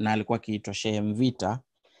kisiwa, na alikuwa kiitwa Sheikh Mvita,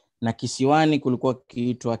 na kisiwani kulikuwa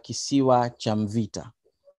kiitwa kisiwa cha Mvita.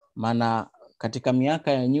 Maana katika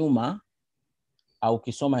miaka ya nyuma au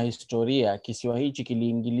kisoma historia, kisiwa hichi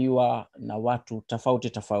kiliingiliwa na watu tofauti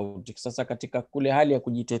tofauti. Sasa katika kule hali ya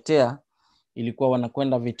kujitetea ilikuwa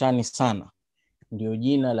wanakwenda vitani sana, ndio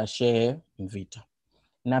jina la Sheikh Mvita.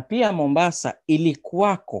 Na pia Mombasa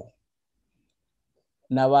ilikuwako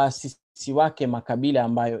na waasisi wake makabila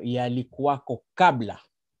ambayo yalikuwako kabla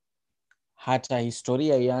hata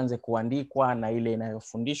historia ianze kuandikwa na ile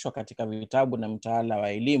inayofundishwa katika vitabu na mtaala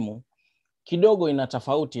wa elimu kidogo ina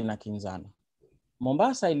tofauti na kinzana.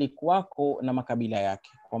 Mombasa ilikuwako na makabila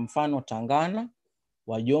yake. Kwa mfano Tangana,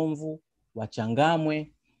 Wajomvu,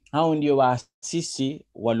 Wachangamwe, hao ndio waasisi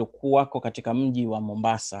walikuwako katika mji wa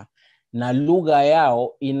Mombasa, na lugha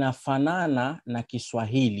yao inafanana na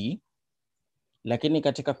Kiswahili, lakini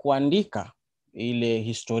katika kuandika ile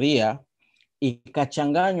historia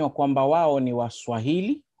ikachanganywa kwamba wao ni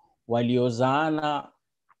Waswahili waliozaana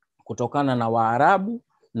kutokana na Waarabu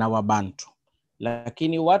na Wabantu.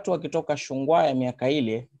 Lakini watu wakitoka Shungwaya miaka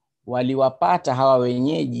ile waliwapata hawa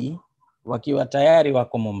wenyeji wakiwa tayari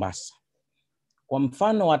wako Mombasa. Kwa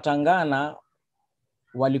mfano Watangana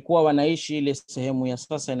walikuwa wanaishi ile sehemu ya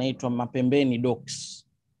sasa inaitwa Mapembeni Docks,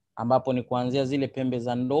 ambapo ni kuanzia zile pembe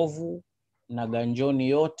za ndovu na Ganjoni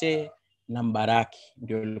yote na Mbaraki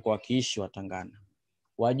ndio walikuwa wakiishi Watangana.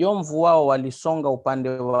 Wajomvu wao walisonga upande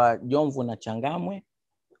wa Jomvu na Changamwe,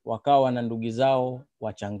 wakawa na ndugu zao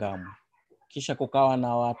wa Changamwe. Kisha kukawa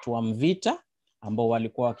na watu wa Mvita ambao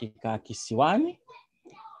walikuwa wakikaa kisiwani.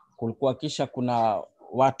 Kulikuwa kisha kuna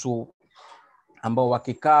watu ambao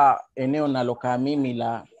wakikaa eneo nalokaa mimi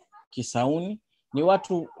la Kisauni. Ni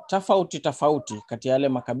watu tofauti tofauti kati ya yale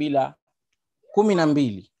makabila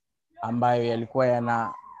 12 ambayo yalikuwa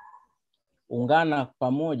yanaungana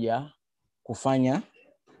pamoja kufanya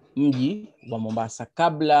mji wa Mombasa,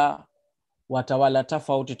 kabla watawala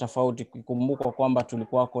tofauti tofauti. Kukumbuka kwamba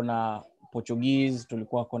tulikuwa kuna Portuguese,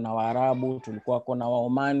 tulikuwa kuna Waarabu, tulikuwa kuna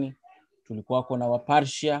Waomani, tulikuwa kuna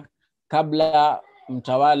Wapersia, kabla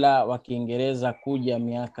mtawala wa Kiingereza kuja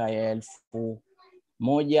miaka ya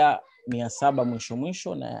 1700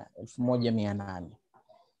 mwisho na 1800.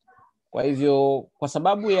 Kwa hivyo kwa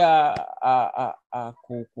sababu ya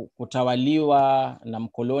kutawaliwa na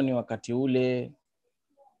mkoloni wakati ule,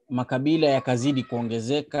 makabila yakazidi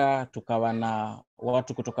kuongezeka. Tukawa na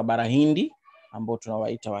watu kutoka bara Hindi ambao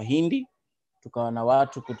tunawaita Wahindi, tukawa na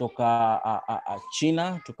watu kutoka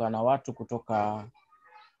China, tukawa na watu kutoka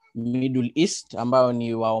Middle East ambao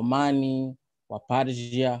ni Waomani,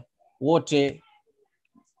 Wapersia, wote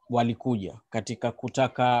walikuja katika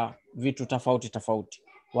kutaka vitu tofauti tofauti.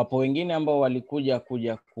 Wapo wengine ambao walikuja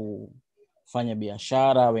kufanya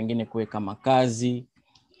biashara, wengine kuweka makazi,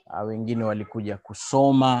 wengine walikuja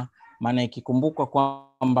kusoma. Maana ikikumbuka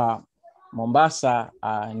kwamba Mombasa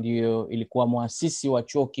ndio ilikuwa muasisi wa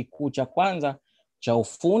chuo kikuu cha kwanza cha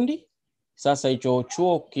ufundi. Sasa hicho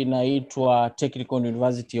chuo kinaitwa Technical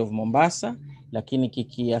University of Mombasa, lakini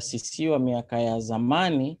kikiasisiwa miaka ya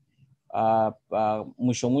zamani,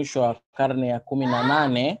 mwisho wa karne ya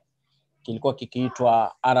 18, kilikuwa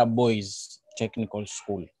kikiitwa Arab Boys Technical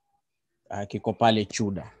School. Kiko pale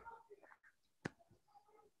Chuda.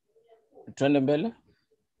 Tuende mbele.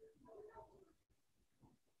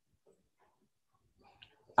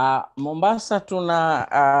 Mombasa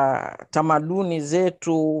tuna tamaduni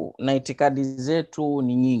zetu na itikadi zetu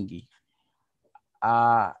ni nyingi.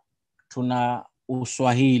 Tuna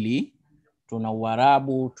Uswahili, tuna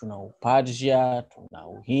Uarabu, tuna Upersia, tuna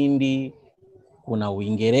Uhindi, kuna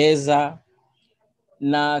Uingereza,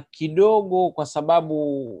 na kidogo kwa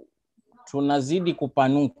sababu tunazidi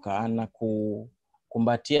kupanuka na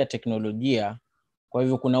kukumbatia teknolojia, kwa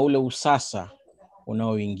hivyo kuna ule usasa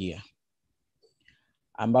unaoingia,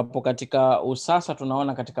 ambapo katika usasa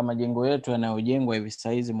tunaona katika majengo yetu yanayojengwa hivi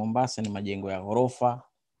saizi Mombasa ni majengo ya ghorofa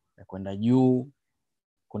ya kwenda juu.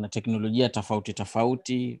 Kuna teknolojia tofauti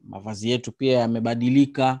tofauti, mavazi yetu pia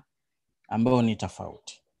yamebadilika ambayo ni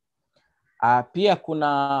tofauti. Pia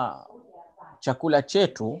kuna chakula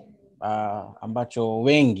chetu ambacho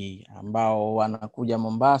wengi ambao wanakuja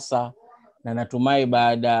Mombasa, na natumai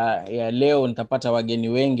baada ya leo nitapata wageni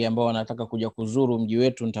wengi ambao wanataka kuja kuzuru mji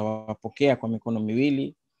wetu, nitawapokea kwa mikono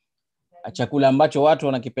miwili. Chakula ambacho watu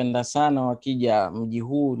wanakipenda sana wakija mji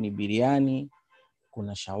huu ni biriani,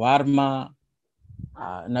 kuna shawarma,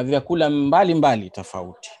 na vyakula mbalimbali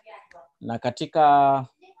tofauti. Na katika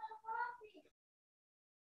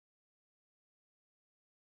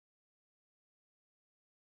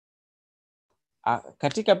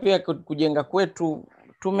pia kujenga kwetu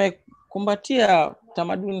tumekumbatia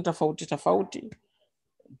tamaduni tofauti tofauti.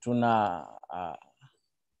 Tuna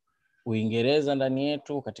Uingereza ndani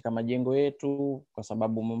yetu katika majengo yetu, kwa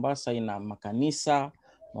sababu Mombasa ina makanisa,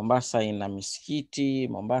 Mombasa ina misikiti,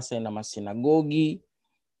 Mombasa ina masinagogi,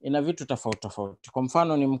 ina vitu tofauti tofauti. Kwa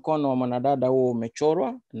mfano ni mkono wa mwanadada huo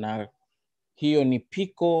umechorwa, na hiyo ni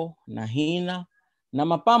piko na hina na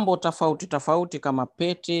mapambo tofauti tofauti kama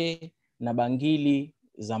pete na bangili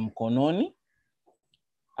za mkononi.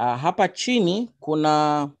 Hapa chini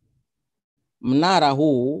kuna mnara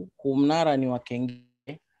huu mnara ni wa kengele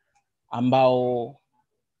ambao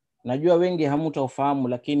najua wengi hamtaufahamu,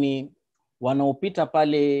 lakini wanaopita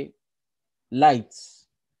pale lights,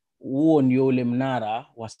 huo ndio ule mnara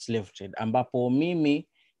wa slave trade, ambapo mimi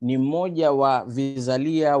ni mmoja wa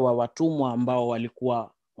vizalia wa watumwa ambao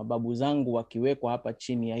walikuwa mababu zangu wakiwekwa hapa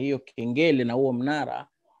chini ya hiyo kengele na huo mnara,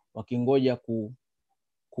 wakingoja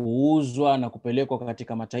kuuzwa na kupelekwa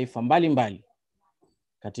katika mataifa mbalimbali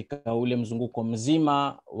katika ule mzunguko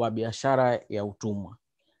mzima wa biashara ya utumwa.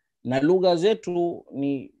 Na lugha zetu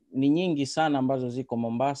ni nyingi sana ambazo ziko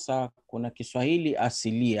Mombasa. Kuna Kiswahili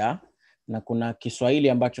asilia na kuna Kiswahili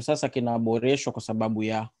ambacho sasa kinaboreshwa kwa sababu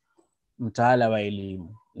ya mtaala wa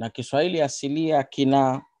elimu. Na Kiswahili asilia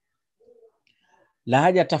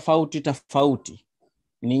lahaja tofauti tofauti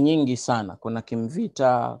ni nyingi sana. Kuna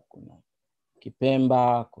Kimvita, kuna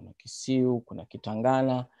Kipemba, kuna Kisiu, kuna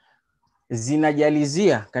Kitangana,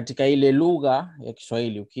 zinajalizia katika ile lugha ya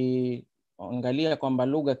Kiswahili. Ukiangalia kwamba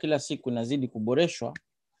lugha kila siku inazidi kuboreshwa,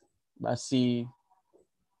 basi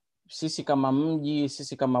sisi kama mji,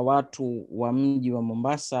 sisi kama watu wa mji wa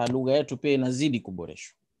Mombasa, lugha yetu pia inazidi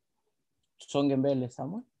kuboreshwa. Tusonge mbele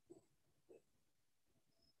Samuel.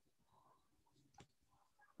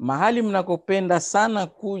 Mahali mnakopenda sana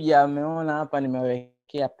kuja, ameona hapa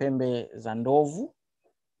nimewekea pembe za ndovu.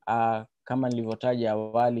 Kama nilivyotaja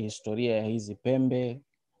awali, historia ya hizi pembe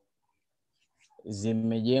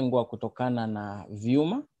zimejengwa kutokana na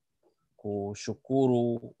vyuma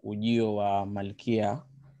kushukuru ujio wa Malkia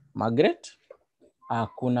Margaret.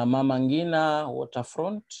 Kuna Mama Ngina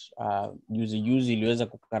Waterfront, juzi iliweza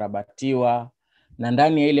kukarabatiwa, na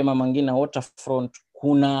ndani ya ile Mama Ngina Waterfront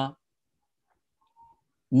kuna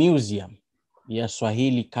museum ya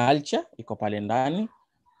Swahili culture iko pale ndani.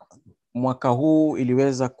 Mwaka huu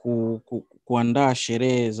iliweza kuandaa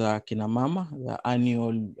sherehe za kina mama, the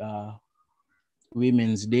annual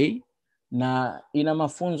Women's Day, na ina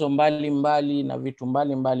mafunzo mbalimbali na vitu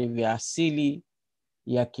mbalimbali vya asili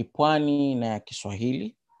ya Kipwani na ya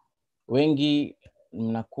Kiswahili. Wengi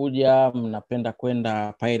mnakuja, mnapenda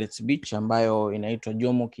kwenda Pirates Beach ambayo inaitwa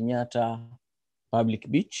Jomo Kenyatta Public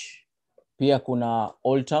Beach. Pia kuna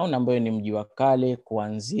Old Town ambayo ni mji wa kale,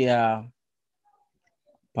 kuanzia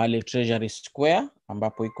pale Treasury Square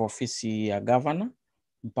ambapo iko ofisi ya governor,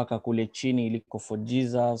 mpaka kule chini iliko Fort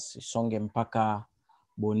Jesus, isonge mpaka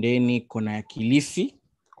bondeni kona ya Kilifi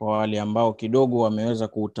kwa wale ambao kidogo wameweza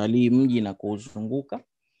kuutalii mji na kuuzunguka.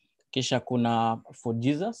 Kisha kuna Fort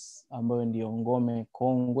Jesus ambayo ndio ngome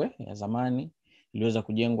kongwe ya zamani, iliweza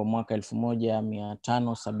kujengwa mwaka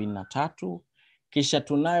 1573. Kisha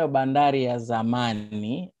tunayo bandari ya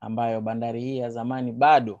zamani, ambayo bandari hii ya zamani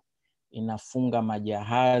bado inafunga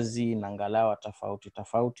majahazi na ngalawa tofauti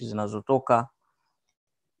tofauti zinazotoka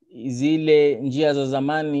zile njia za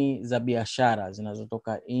zamani za biashara,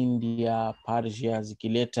 zinazotoka India, Persia,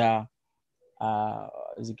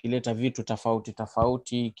 zikileta vitu tofauti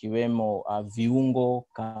tofauti, ikiwemo viungo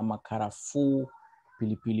kama karafuu,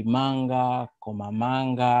 pilipili manga,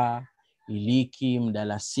 komamanga, iliki,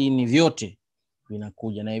 mdalasini, vyote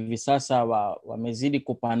vinakuja. Na hivi sasa wamezidi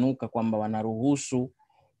kupanuka kwamba wanaruhusu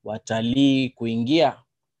watalii kuingia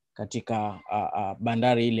katika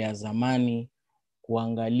bandari ile ya zamani,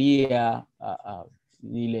 kuangalia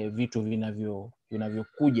ile vitu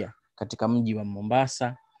vinavyokuja katika mji wa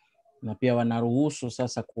Mombasa, na pia wanaruhusu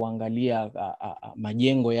sasa kuangalia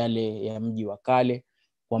majengo yale ya mji wa kale.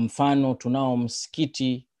 Kwa mfano, tunao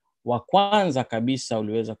msikiti wa kwanza kabisa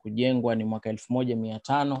uliweza kujengwa ni mwaka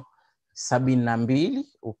 1572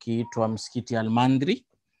 ukiitwa msikiti Al-Mandri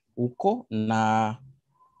huko, na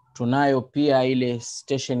tunayo pia ile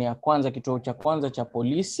station ya kwanza, kituo cha kwanza cha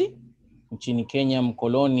polisi nchini Kenya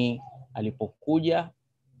mkoloni alipokuja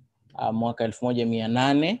mwaka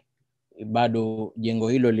 1800. Bado jengo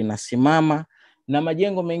hilo linasimama, na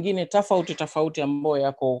majengo mengine tofauti tofauti ambayo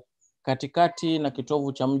yako katikati na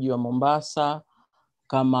kitovu cha mji wa Mombasa,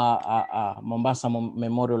 kama Mombasa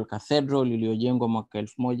Memorial Cathedral iliyojengwa mwaka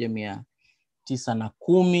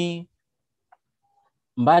 1910.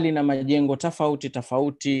 Mbali na majengo tofauti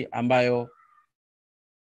tofauti ambayo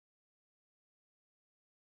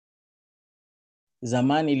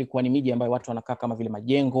zamani ilikuwa ni miji ambayo watu wanakaa, kama vile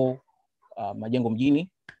majengo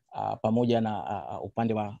mjini, pamoja na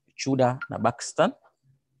upande wa Chuda na Buxton.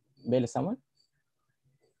 Mbele Samuel.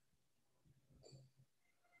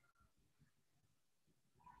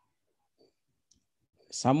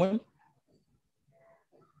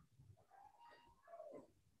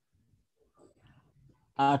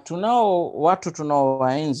 Tunao watu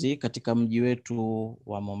tunaowaenzi katika mji wetu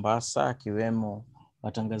wa Mombasa, akiwemo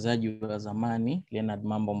watangazaji wa zamani Leonard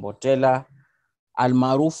Mambo Mbotela,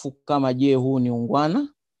 almaarufu kama Je Huu Ni Ungwana.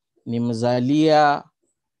 Ni mzalia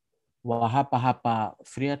wa hapa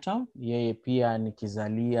Freetown. Yeye pia ni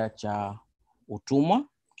kizalia cha utumwa,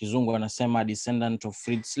 kizungu anasema descendant of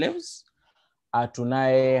freed slaves.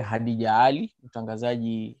 Tunaye Hadija Ali,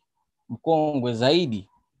 mtangazaji mkongwe zaidi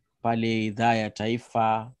pale idhaa ya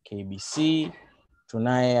taifa KBC.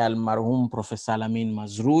 Tunaye almarhum Profesa Alamin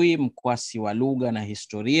Mazrui, mkwasi wa lugha na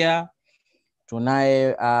historia.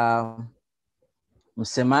 Tunaye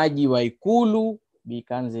msemaji wa Ikulu Bi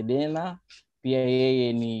Kanze Dena, pia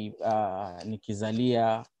yeye ni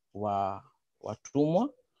kizalia wa watumwa.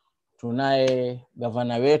 Tunaye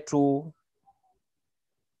gavana wetu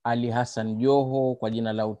Ali Hassan Joho kwa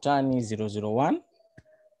jina la utani 001.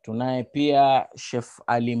 Tunaye pia Chef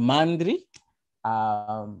Ali Mandri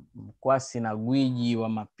mkwasi na gwiji wa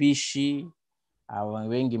mapishi.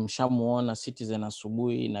 Wengi mshamuona Citizen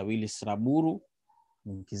Asubuhi na Willis Raburu,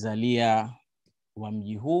 mkizalia wa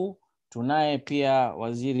mji huu. Tunaye pia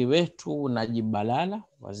waziri wetu Najib Balala,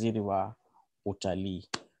 waziri wa utalii.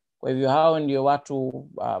 Kwa hivyo hao ndio watu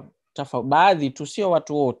baadhi tu, sio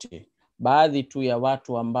watu wote, baadhi tu ya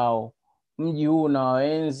watu ambao mji huu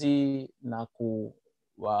unawaenzi na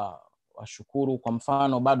kuwashukuru. Kwa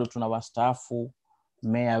mfano, bado tuna wastaafu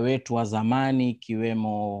meya wetu wa zamani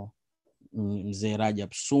ikiwemo Mzee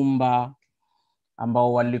Rajab Sumba,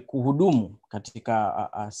 ambao walikuhudumu katika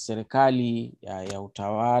serikali ya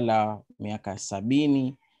utawala miaka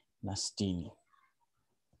 70 na 60.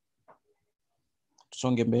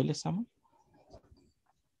 Tusonge mbele sama.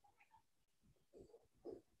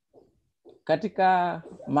 Katika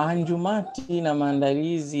mahanjumati na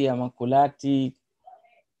maandalizi ya makulati,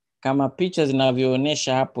 kama picha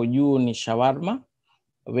zinavyoonyesha hapo juu, ni shawarma.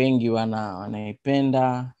 Wengi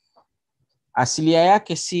wanaipenda. Asilia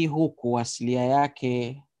yake si huku, asilia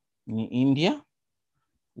yake ni India,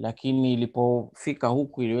 lakini ilipofika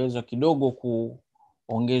huku iliweza kidogo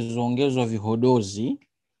kuongezwa vihodozi.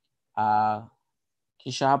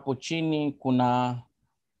 Kisha hapo chini kuna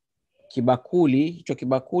kibakuli. Hicho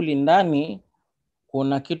kibakuli ndani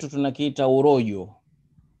kuna kitu tunakiita urojo.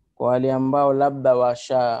 Kwa wale ambao labda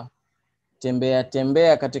washa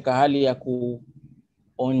tembea katika hali ya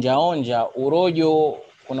kuonja urojo,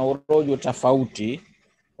 kuna urojo tofauti.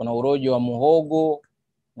 Kuna urojo wa muhogo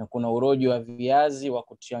na kuna urojo wa viazi wa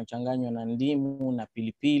kuchanganywa na ndimu na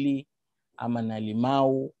pilipili ama na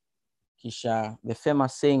limau. Kisha the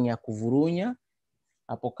famous saying ya kuvurunya.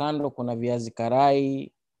 Hapo kando kuna viazi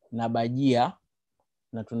karai na bajia,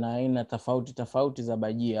 na tuna aina tofauti za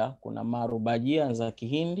bajia. Kuna maru bajia za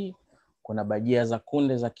Kihindi, kuna bajia za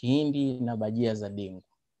kunde za Kihindi na bajia za dengu.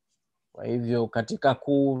 Kwa hivyo katika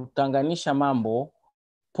kutanganisha mambo,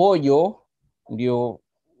 pojo ndio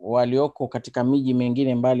walioko katika miji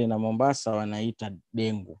mengine mbali na Mombasa wanaita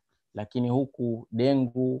dengu, lakini huku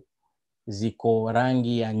dengu ziko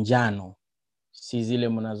rangi ya njano, si zile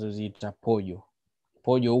mnazoziita pojo.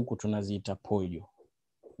 Pojo huku tunaziita pojo,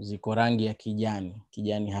 ziko rangi ya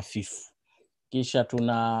kijani hafifu. Kisha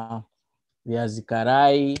tuna viazi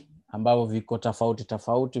karai ambavyo viko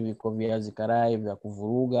tofauti. Viko viazi karai vya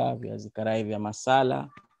kuvuruga, viazi karai vya masala.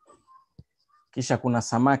 Kisha kuna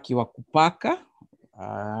samaki wa kupaka.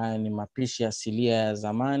 Ni mapishi asilia ya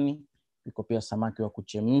zamani. Viko pia samaki wa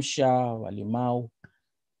kuchemsha, walimau,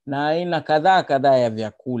 na aina kadhaa ya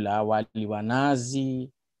vyakula, wali wa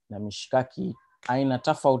nazi na mishikaki aina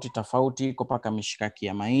tofauti. Iko paka mishikaki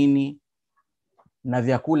ya maini na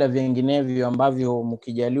vyakula vinginevyo ambavyo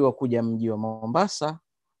mkijaliwa kuja mji wa Mombasa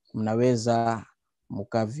mnaweza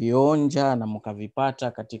mkavionja na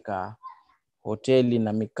mkavipata katika hoteli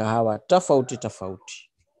na mikahawa tofauti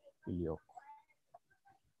iliyoko.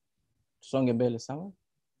 Tusonge mbele sawa.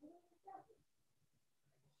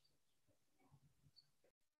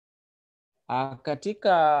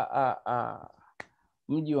 Katika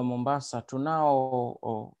mji wa Mombasa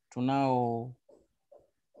tunao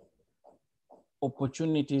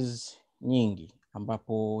opportunities nyingi,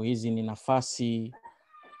 ambapo hizi ni nafasi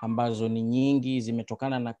ambazo ni nyingi,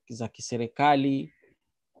 zimetokana na za kiserikali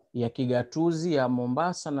ya kigatuzi ya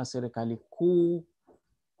Mombasa na serikali kuu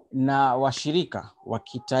na washirika wa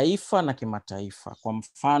kitaifa na kimataifa. Kwa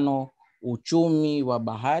mfano, uchumi wa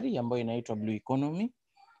bahari ambayo inaitwa Blue Economy,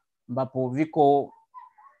 ambapo viko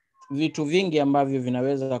vitu vingi ambavyo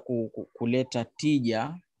vinaweza kuleta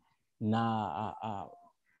tija na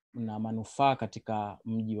manufaa katika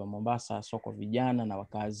mji wa Mombasa, soko vijana na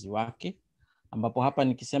wakazi wake. Ambapo hapa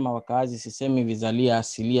nikisema wakazi sisemi vizalia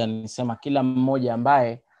asilia, nisema kila mmoja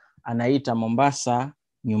ambaye anaita Mombasa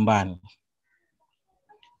nyumbani.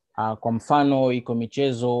 Kwa mfano, iko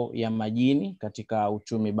michezo ya majini katika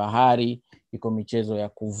uchumi bahari, iko michezo ya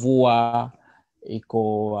kuvua,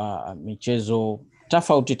 iko michezo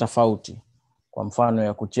tofauti. Kwa mfano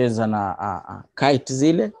ya kucheza na kite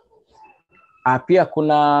zile. Pia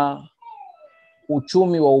kuna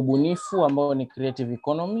uchumi wa ubunifu ambao ni creative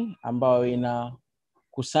economy, ambao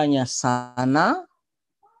inakusanya sanaa,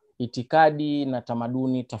 itikadi na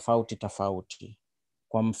tamaduni tofauti.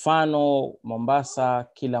 Kwa mfano, Mombasa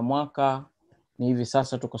kila mwaka, ni hivi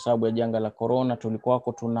sasa tu kwa sababu ya janga la corona,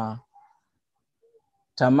 tulikuwako tuna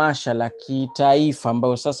tamasha la kitaifa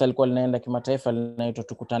ambao sasa lilikuwa linaenda kimataifa, linaitwa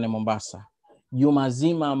Tukutane Mombasa. Juma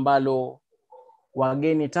zima ambalo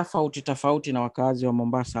wageni tofauti na wakazi wa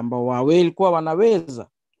Mombasa ambao walikuwa wanaweza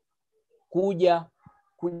kuja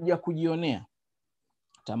kujionea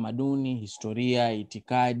tamaduni, historia,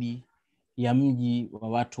 itikadi ya mji wa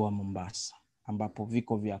watu wa Mombasa, ambapo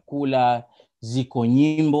viko vyakula, ziko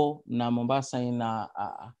nyimbo, na Mombasa ina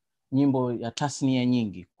nyimbo ya tasnia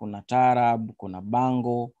nyingi. Kuna taarab, kuna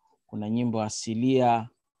bango, kuna nyimbo asilia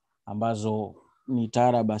ambazo ni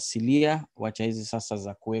taarab asilia, wacha hizi sasa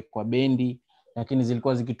za kuwekwa bendi, lakini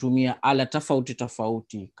zilikuwa zikitumia ala tofauti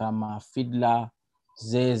tofauti kama fidla,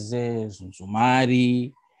 zeze,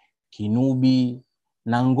 zunzumari, kinubi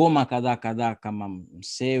na ngoma kadhaa kama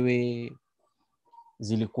msewe.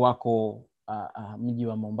 Zilikuwako mji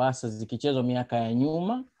wa Mombasa zikichezwa miaka ya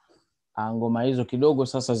nyuma. Ngoma hizo kidogo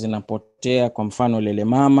sasa zinapotea. Kwa mfano Lele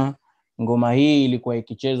Mama, ngoma hii ilikuwa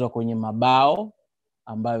ikichezwa kwenye mabao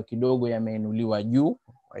ambayo kidogo yameinuliwa juu,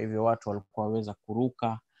 kwa hivyo watu walikuwa waweza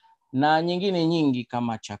kuruka, na nyingine nyingi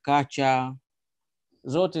kama chakacha.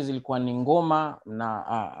 Zote zilikuwa ni ngoma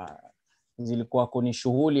na zilikuwa ni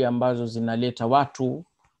shughuli ambazo zinaleta watu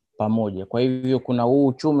pamoja. Kwa hivyo kuna huu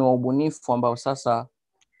uchumi wa ubunifu ambao sasa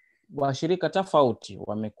washirika tofauti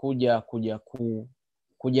wamekuja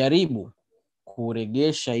kujaribu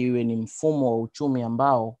kuregesha iwe ni mfumo wa uchumi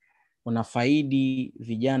ambao unafaidi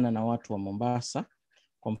vijana na watu wa Mombasa.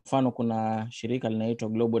 Kwa mfano kuna shirika linaitwa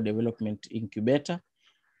Global Development Incubator,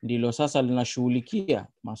 ndilo sasa linashughulikia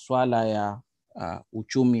masuala ya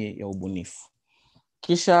uchumi ya ubunifu.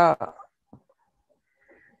 Kisha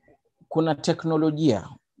kuna teknolojia,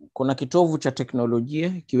 kuna kitovu cha teknolojia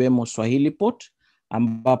ikiwemo Swahili Pot,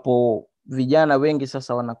 ambapo vijana wengi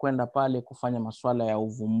sasa wanakwenda pale kufanya masuala ya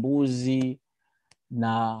uvumbuzi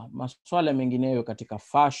na masuala mengineyo katika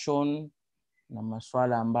fashion na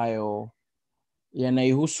masuala ambayo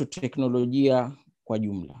yanaihusu teknolojia kwa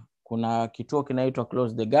jumla. Kuna kituo kinaitwa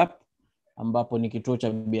Close the Gap, ambapo ni kituo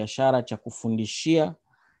cha biashara cha kufundishia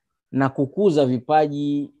na kukuza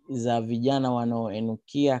vipaji za vijana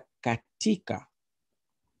wanaoenukia katika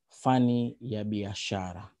fani ya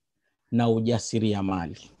biashara na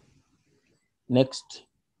ujasiriamali. Next.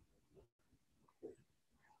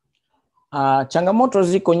 Changamoto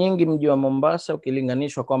ziko nyingi mji wa Mombasa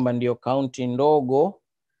ukilinganishwa kwamba ndio kaunti ndogo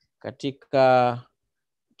katika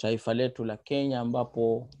taifa letu la Kenya,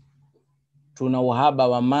 ambapo tuna uhaba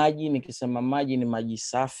wa maji. Nikisema maji ni maji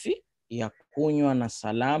safi ya kunywa na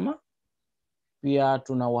salama. Pia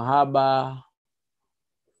tuna uhaba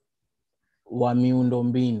wa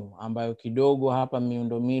miundombinu, ambayo kidogo hapa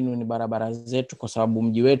miundombinu ni barabara zetu, kwa sababu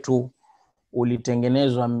mji wetu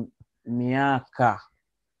ulitengenezwa miaka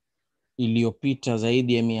iliyopita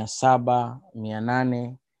zaidi ya 700,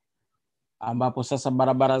 800, ambapo sasa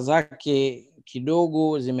barabara zake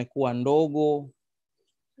kidogo zimekuwa ndogo.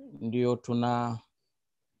 Ndio tuna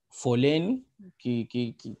foleni,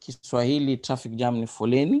 Kiswahili traffic jam ni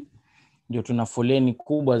foleni. Ndio tuna foleni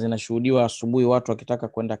kubwa zinashuhudiwa asubuhi watu wakitaka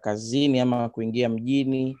kwenda kazini ama kuingia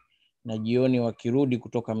mjini, na jioni wakirudi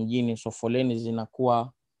kutoka mjini, so foleni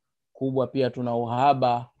zinakuwa kubwa. Pia tuna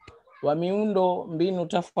uhaba wa miundo mbinu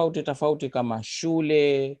tofauti kama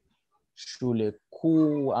shule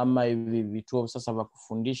kuu ama hivi vituo sasa vya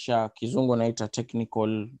kufundisha, kizungu naita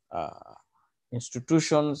technical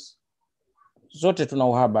institutions. Zote tuna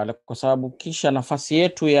uhaba, kwa sababu kisha nafasi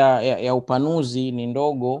yetu ya upanuzi ni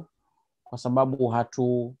ndogo, kwa sababu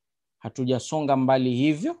hatujasonga mbali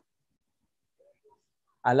hivyo.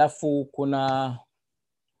 Alafu kuna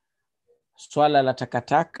swala la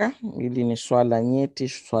takataka. Hili ni swala nyeti,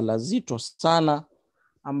 swala zito sana,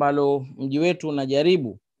 ambalo mji wetu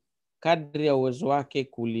unajaribu kadri ya uwezo wake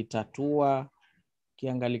kulitatua,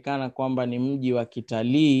 kiangalikana kwamba ni mji wa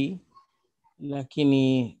kitalii,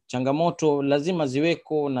 lakini changamoto lazima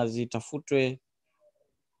ziweko na zitafutwe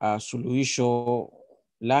suluhisho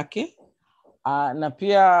lake. Na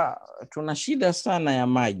pia tuna shida sana ya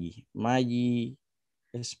maji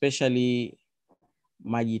especially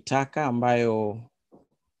maji taka, ambayo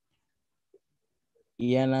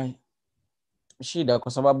yana shida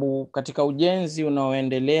kwa sababu katika ujenzi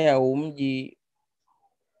unaoendelea mji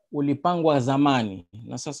ulipangwa zamani,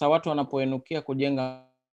 na sasa watu wanapoenukia kujenga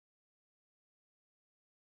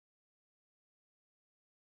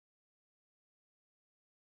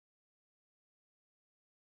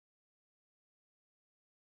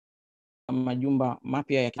majumba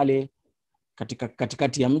mapya ya kale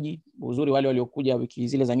katikati ya mji. Uzuri wale waliokuja wiki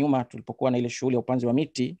zile za nyuma tulipokuwa na ile shughuli ya upanzi wa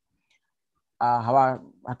miti,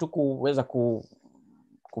 hatukuweza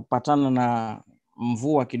kupatana na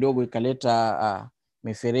mvua, kidogo ikaleta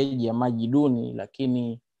mifereji ya maji duni,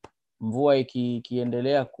 lakini mvua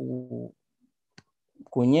ikiendelea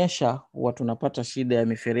kunyesha huwa tunapata shida ya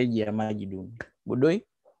mifereji ya maji duni. Budoi.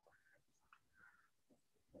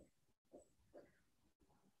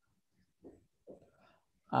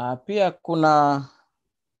 Pia kuna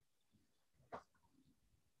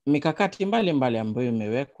mikakati mbalimbali ambayo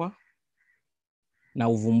imewekwa na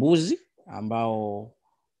uvumbuzi, ambao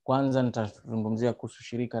kwanza nitazungumzia kuhusu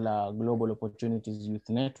shirika la Global Opportunities Youth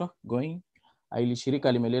Network GOIN. Hili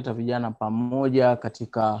shirika limeleta vijana pamoja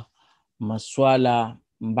katika masuala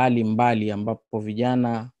mbalimbali, ambapo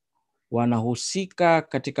vijana wanahusika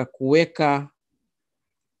katika kuweka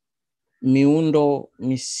miundo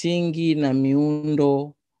misingi na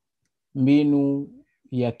miundo mbinu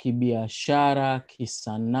ya kibiashara,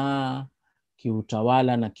 kisanaa,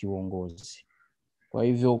 kiutawala na kiuongozi. Kwa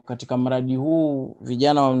hivyo katika mradi huu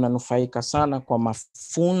vijana wananufaika sana kwa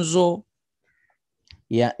mafunzo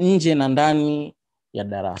ya nje na ndani ya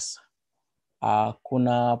darasa.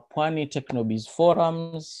 Kuna Pwani Technobiz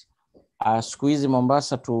Forums. Siku hizi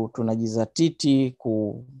Mombasa tunajizatiti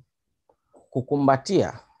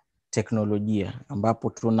kukumbatia teknolojia, ambapo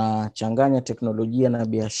tunachanganya teknolojia na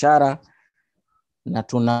biashara, na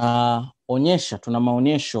tuna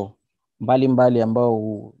maonyesho mbalimbali ambao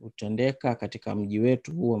hutendeka katika mji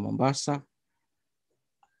wetu huu wa Mombasa,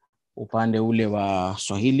 upande ule wa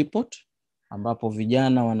Swahili Pot, ambapo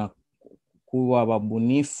vijana wanakuwa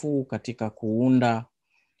wabunifu katika kuunda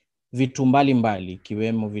vitu mbalimbali,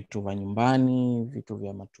 ikiwemo vitu vya nyumbani, vitu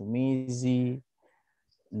vya matumizi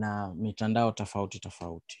na mitandao tofauti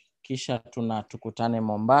tofauti. Kisha tukutane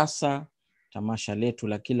Mombasa, tamasha letu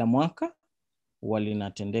la kila mwaka huwa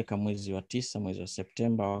linatendeka mwezi wa 9, mwezi wa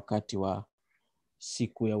Septemba, wakati wa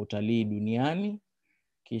siku ya utalii duniani.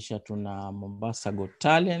 Kisha tuna Mombasa Got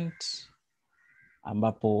Talent,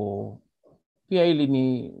 ambapo pia hili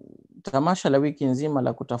ni tamasha la wiki nzima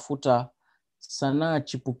la kutafuta sanaa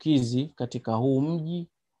chipukizi katika huu mji,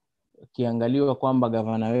 kiangaliwa kwamba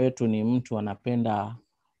gavana wetu ni mtu anapenda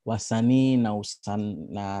wasanii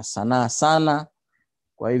na sanaa sana.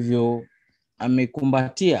 Kwa hivyo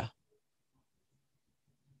amekumbatia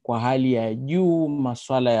kwa hali ya juu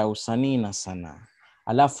masuala ya usanii na sanaa.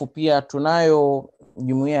 Alafu pia tunayo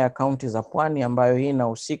jumuiya ya kaunti za Pwani, ambayo hii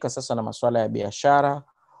inahusika sasa na masuala ya biashara,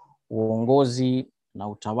 uongozi na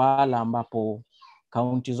utawala, ambapo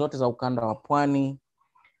kaunti zote za ukanda wa Pwani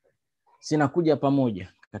zinakuja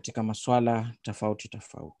pamoja katika masuala tofauti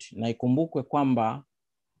tofauti. Na ikumbukwe kwamba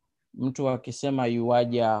mtu akisema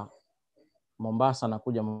yuaja Mombasa,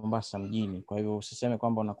 anakuja Mombasa mjini. Kwa hivyo usiseme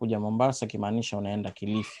kwamba unakuja Mombasa kimaanisha unaenda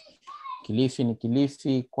Kilifi. Kilifi ni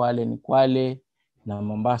Kilifi, Kwale ni Kwale, na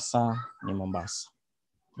Mombasa ni Mombasa.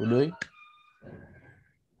 Budoi?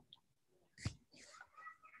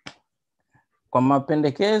 Kwa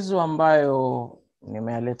mapendekezo ambayo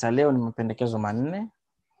nimealeta leo, ni mapendekezo 4.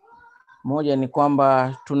 Moja ni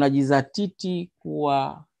kwamba tunajizatiti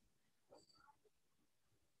kuwa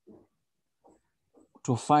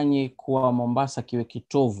tufanye kuwa Mombasa kiwe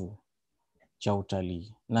kitovu cha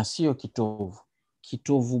utalii, na sio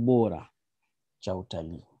kitovu bora cha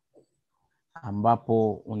utalii,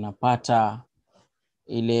 ambapo unapata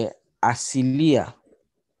ile asilia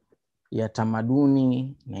ya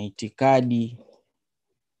tamaduni na itikadi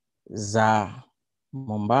za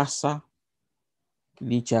Mombasa,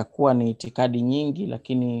 licha ya kuwa ni itikadi nyingi,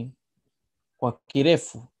 lakini kwa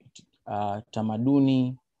kirefu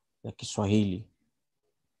tamaduni ya Kiswahili.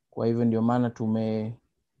 Kwa hivyo ndio maana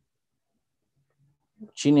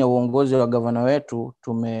chini ya uongozi wa gavana wetu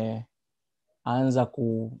tumeanza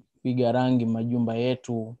kupiga rangi majumba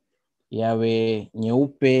yetu yawe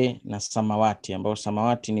nyeupe na samawati, ambao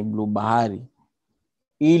samawati ni blue bahari,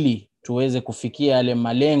 ili tuweze kufikia yale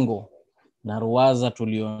malengo na ruwaza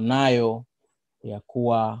tulionayo ya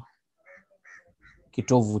kuwa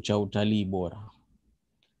kitovu cha utalii bora.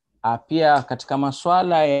 Pia katika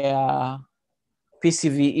masuala ya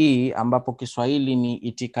PCVE, ambapo Kiswahili ni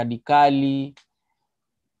itikadi kali,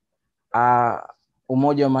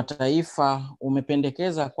 Umoja wa Mataifa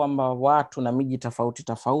umependekeza kwamba watu na miji tofauti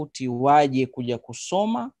tofauti waje kuja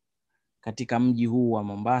kusoma katika mji huu wa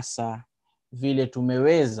Mombasa, vile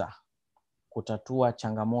tumeweza kutatua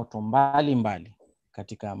changamoto mbalimbali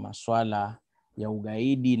katika masuala ya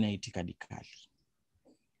ugaidi na itikadi kali.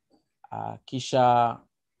 Kisha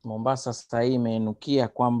Mombasa sasa hii imeinukia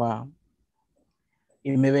kwamba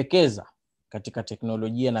imewekeza katika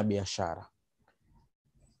teknolojia na biashara.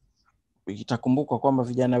 Itakumbuka kwamba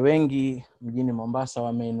vijana wengi mjini Mombasa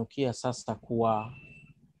wameinukia sasa kuwa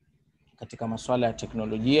katika masuala ya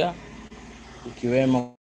teknolojia,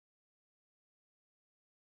 ikiwemo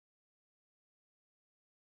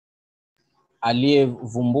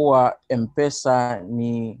aliyevumbua M-Pesa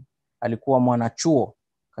alikuwa mwanachuo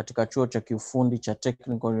katika chuo cha kiufundi cha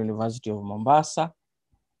Technical University of Mombasa.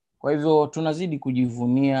 Kwa hivyo tunazidi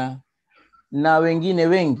kujivunia na wengine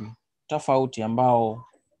wengi tofauti ambao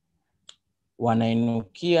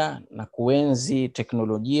wanainukia na kuenzi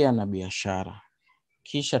teknolojia na biashara.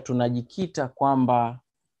 kisha tunajikita kwamba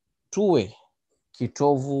tuwe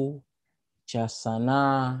kitovu cha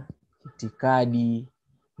sanaa, itikadi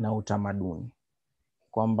na utamaduni,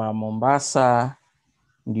 kwamba Mombasa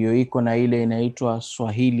ndio iko na ile inaitwa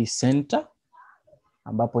Swahili Center,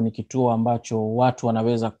 ambapo ni kituo ambacho watu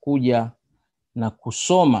wanaweza kuja na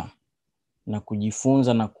kusoma na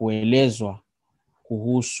kujifunza na kuelezwa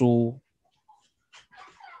kuhusu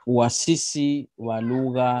uasisi wa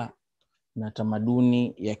lugha na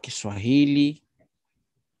tamaduni ya Kiswahili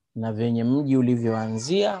na venye mji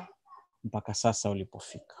ulivyoanzia mpaka sasa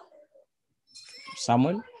ulipofika.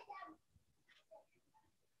 Samuel,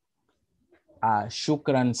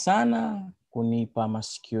 shukran sana kunipa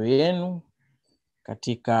masikio yenu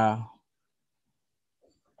katika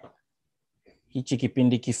hichi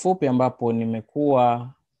kipindi kifupi ambapo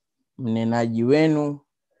nimekuwa mnenaji wenu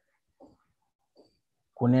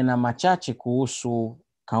kunena machache kuhusu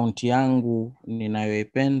kaunti yangu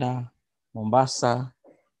ninayoipenda, Mombasa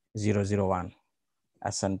 001.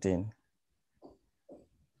 Asanteni.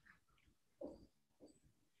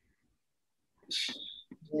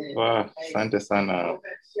 Asante sana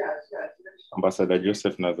Ambassador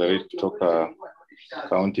Joseph Nazareth kutoka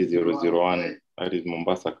County 001, that is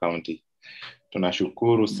Mombasa County.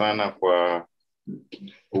 Tunashukuru sana kwa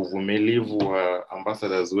uvumilivu wa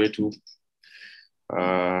ambassadors wetu.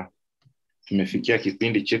 Tumefikia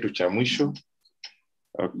kipindi chetu cha mwisho.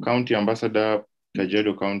 County Ambassador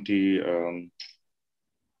Kajiado County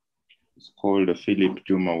is called Philip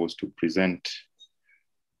Juma was to present,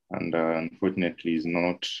 and unfortunately is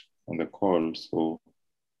not on the call, so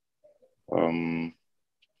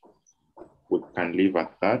we can leave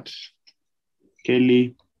at that.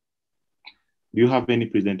 Kelly, do you have any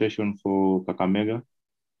presentation for Kakamega?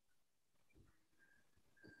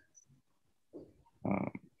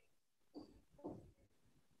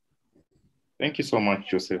 Thank you so much,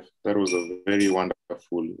 Joseph. That was a very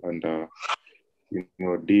wonderful and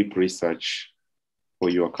deep research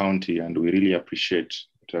for your county, and we really appreciate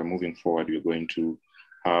that moving forward we're going to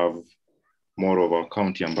have more of our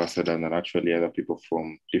county ambassadors and actually other people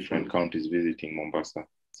from different counties visiting Mombasa.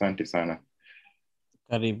 Asante sana.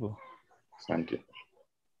 Karibu. Asante.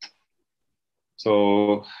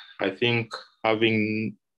 So I think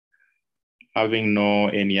having no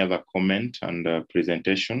any other comment and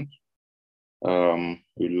presentation,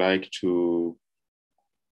 we'd like to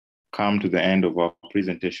come to the end of our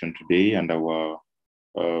presentation today and our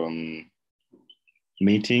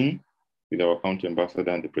meeting with our county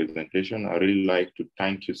ambassador and the presentation. I really like to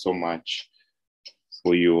thank you so much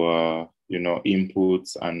for your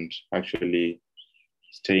inputs and actually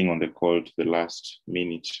staying on the call to the last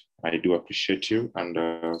minute. I do appreciate you, and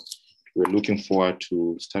we're looking forward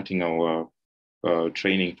to starting our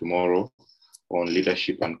training tomorrow on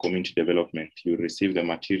leadership and community development. You receive the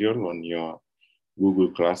material on your Google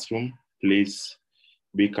Classroom. Please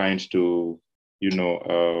be kind to,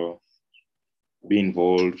 be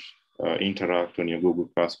involved, interact on your Google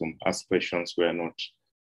Classroom, ask questions we are not,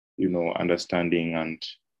 understanding, and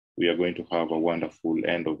we are going to have a wonderful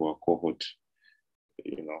end of our cohort,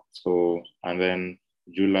 So, and then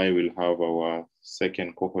July we'll have our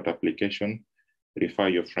second cohort application. Refer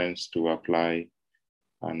your friends to apply,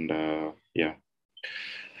 and yeah.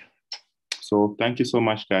 So thank you so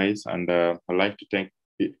much, guys, and I'd like to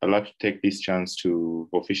take this chance to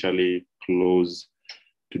officially close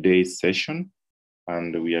today's session,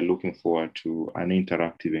 and we are looking forward to an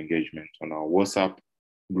interactive engagement on our WhatsApp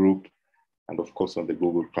group and of course on the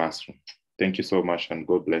Google Classroom. Thank you so much, and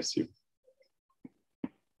God bless you.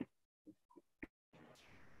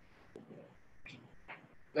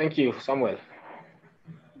 Thank you, Samuel.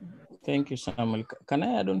 Thank you, Samuel. Can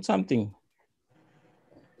I add on something?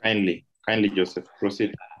 Kindly, Joseph,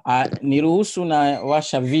 proceed. Niruhusu na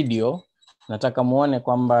washa video. Nataka muone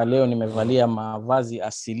kwamba leo nimevalia mavazi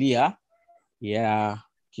asilia ya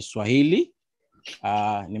Kiswahili.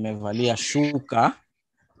 Nimevalia shuka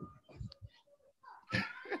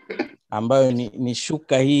ambayo ni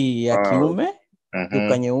shuka hii ya kiume,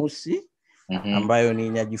 shuka nyeusi ambayo ni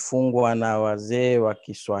inajifungwa na wazee wa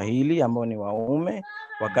Kiswahili ambao ni waume,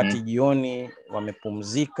 wakati jioni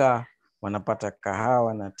wamepumzika, wanapata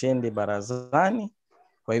kahawa na tende barazani.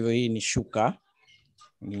 Kwa hivyo hii ni shuka.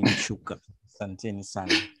 Asanteni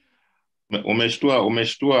sana.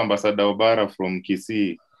 Umeshtua Ambassador Obara from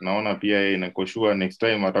Kisii. Naona pia yeye inakoshua next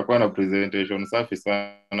time atakuwa na presentation safi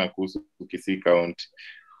sana kuhusu Kisii County.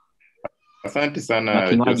 Asante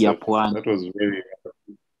sana Joseph. That was very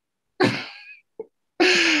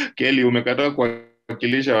Kelly, umekataa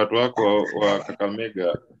kuwakilisha watu wako wa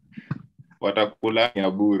Kakamega, watakula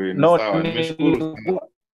ya bure. Ni sawa, nimeshukuru.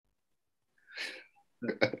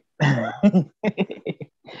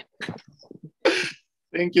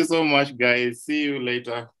 Thank you so much, guys. See you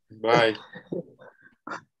later. Bye.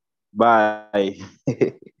 Bye.